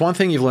six, what's one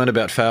thing you've learned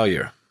about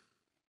failure?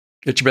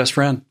 It's your best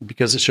friend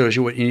because it shows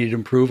you what you need to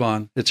improve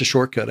on. It's a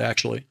shortcut,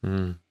 actually.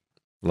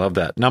 Love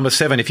that. Number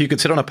 7, if you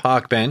could sit on a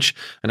park bench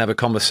and have a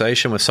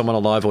conversation with someone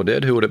alive or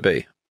dead, who would it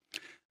be?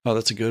 Oh,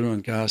 that's a good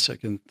one. Gosh, I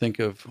can think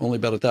of only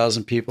about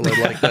 1,000 people I'd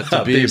like that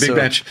to be. Big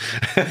bench.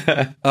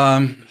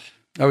 I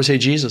would say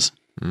Jesus.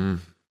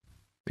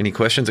 Any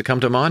questions that come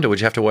to mind, or would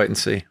you have to wait and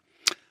see?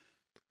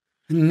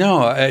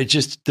 No, I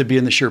just to be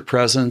in the sheer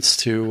presence,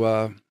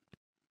 to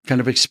kind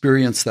of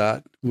experience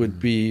that would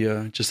be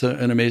just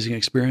an amazing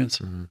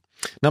experience.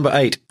 Number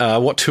 8,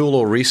 what tool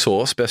or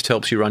resource best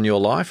helps you run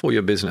your life or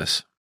your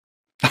business?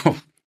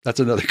 Oh, that's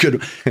another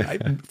good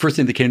one. First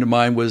thing that came to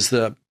mind was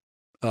the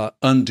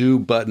undo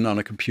button on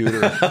a computer.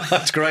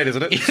 That's great,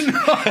 isn't it?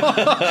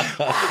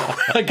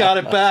 I got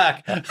it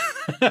back.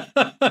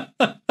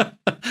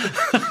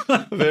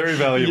 Very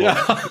valuable.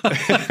 Yeah.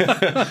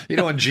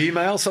 On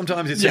Gmail,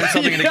 sometimes you send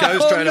something and it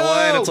goes straight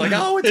away and it's like,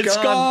 it's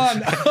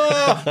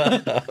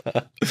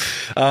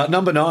gone.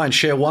 Number 9,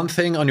 share one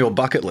thing on your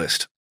bucket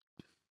list.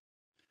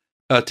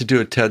 To do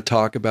a TED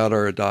Talk about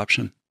our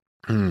adoption.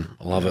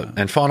 Love it.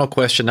 And final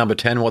question, number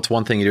 10, what's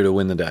one thing you do to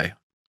win the day?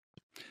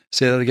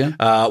 Say that again?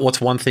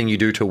 What's one thing you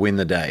do to win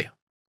the day?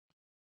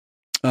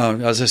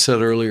 As I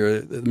said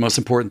earlier, the most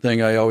important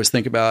thing I always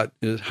think about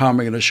is how am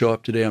I going to show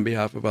up today on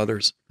behalf of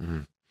others?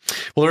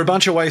 Well, there are a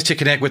bunch of ways to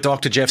connect with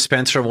Dr. Jeff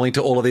Spencer, and we'll link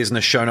to all of these in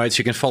the show notes.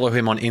 You can follow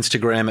him on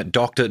Instagram at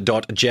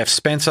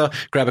dr.jeffspencer.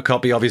 Grab a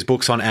copy of his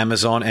books on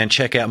Amazon and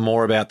check out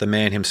more about the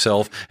man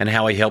himself and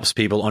how he helps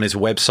people on his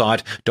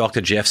website,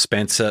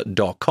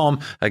 drjeffspencer.com.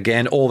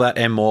 Again, all that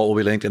and more will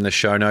be linked in the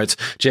show notes.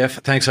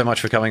 Jeff, thanks so much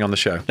for coming on the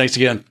show. Thanks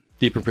again.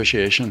 Deep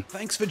appreciation.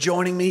 Thanks for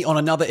joining me on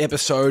another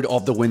episode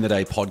of the Win the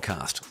Day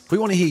podcast. We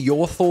want to hear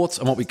your thoughts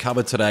on what we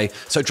covered today,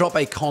 so drop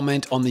a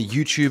comment on the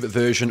YouTube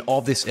version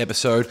of this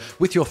episode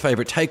with your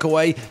favorite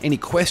takeaway, any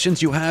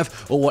questions you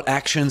have, or what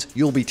actions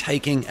you'll be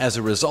taking as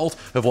a result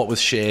of what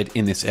was shared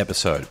in this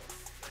episode.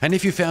 And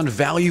if you found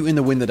value in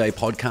the Win the Day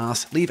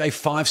podcast, leave a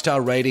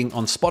 5-star rating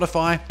on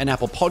Spotify and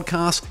Apple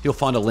Podcasts. You'll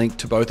find a link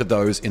to both of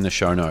those in the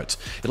show notes.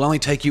 It'll only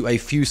take you a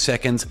few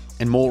seconds,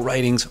 and more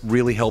ratings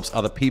really helps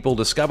other people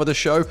discover the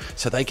show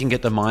so they can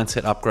get the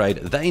mindset upgrade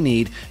they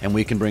need, and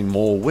we can bring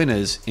more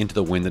winners into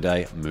the Win the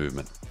Day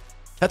movement.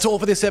 That's all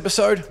for this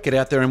episode. Get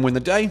out there and win the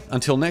day.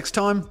 Until next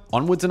time,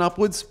 onwards and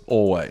upwards,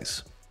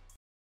 always.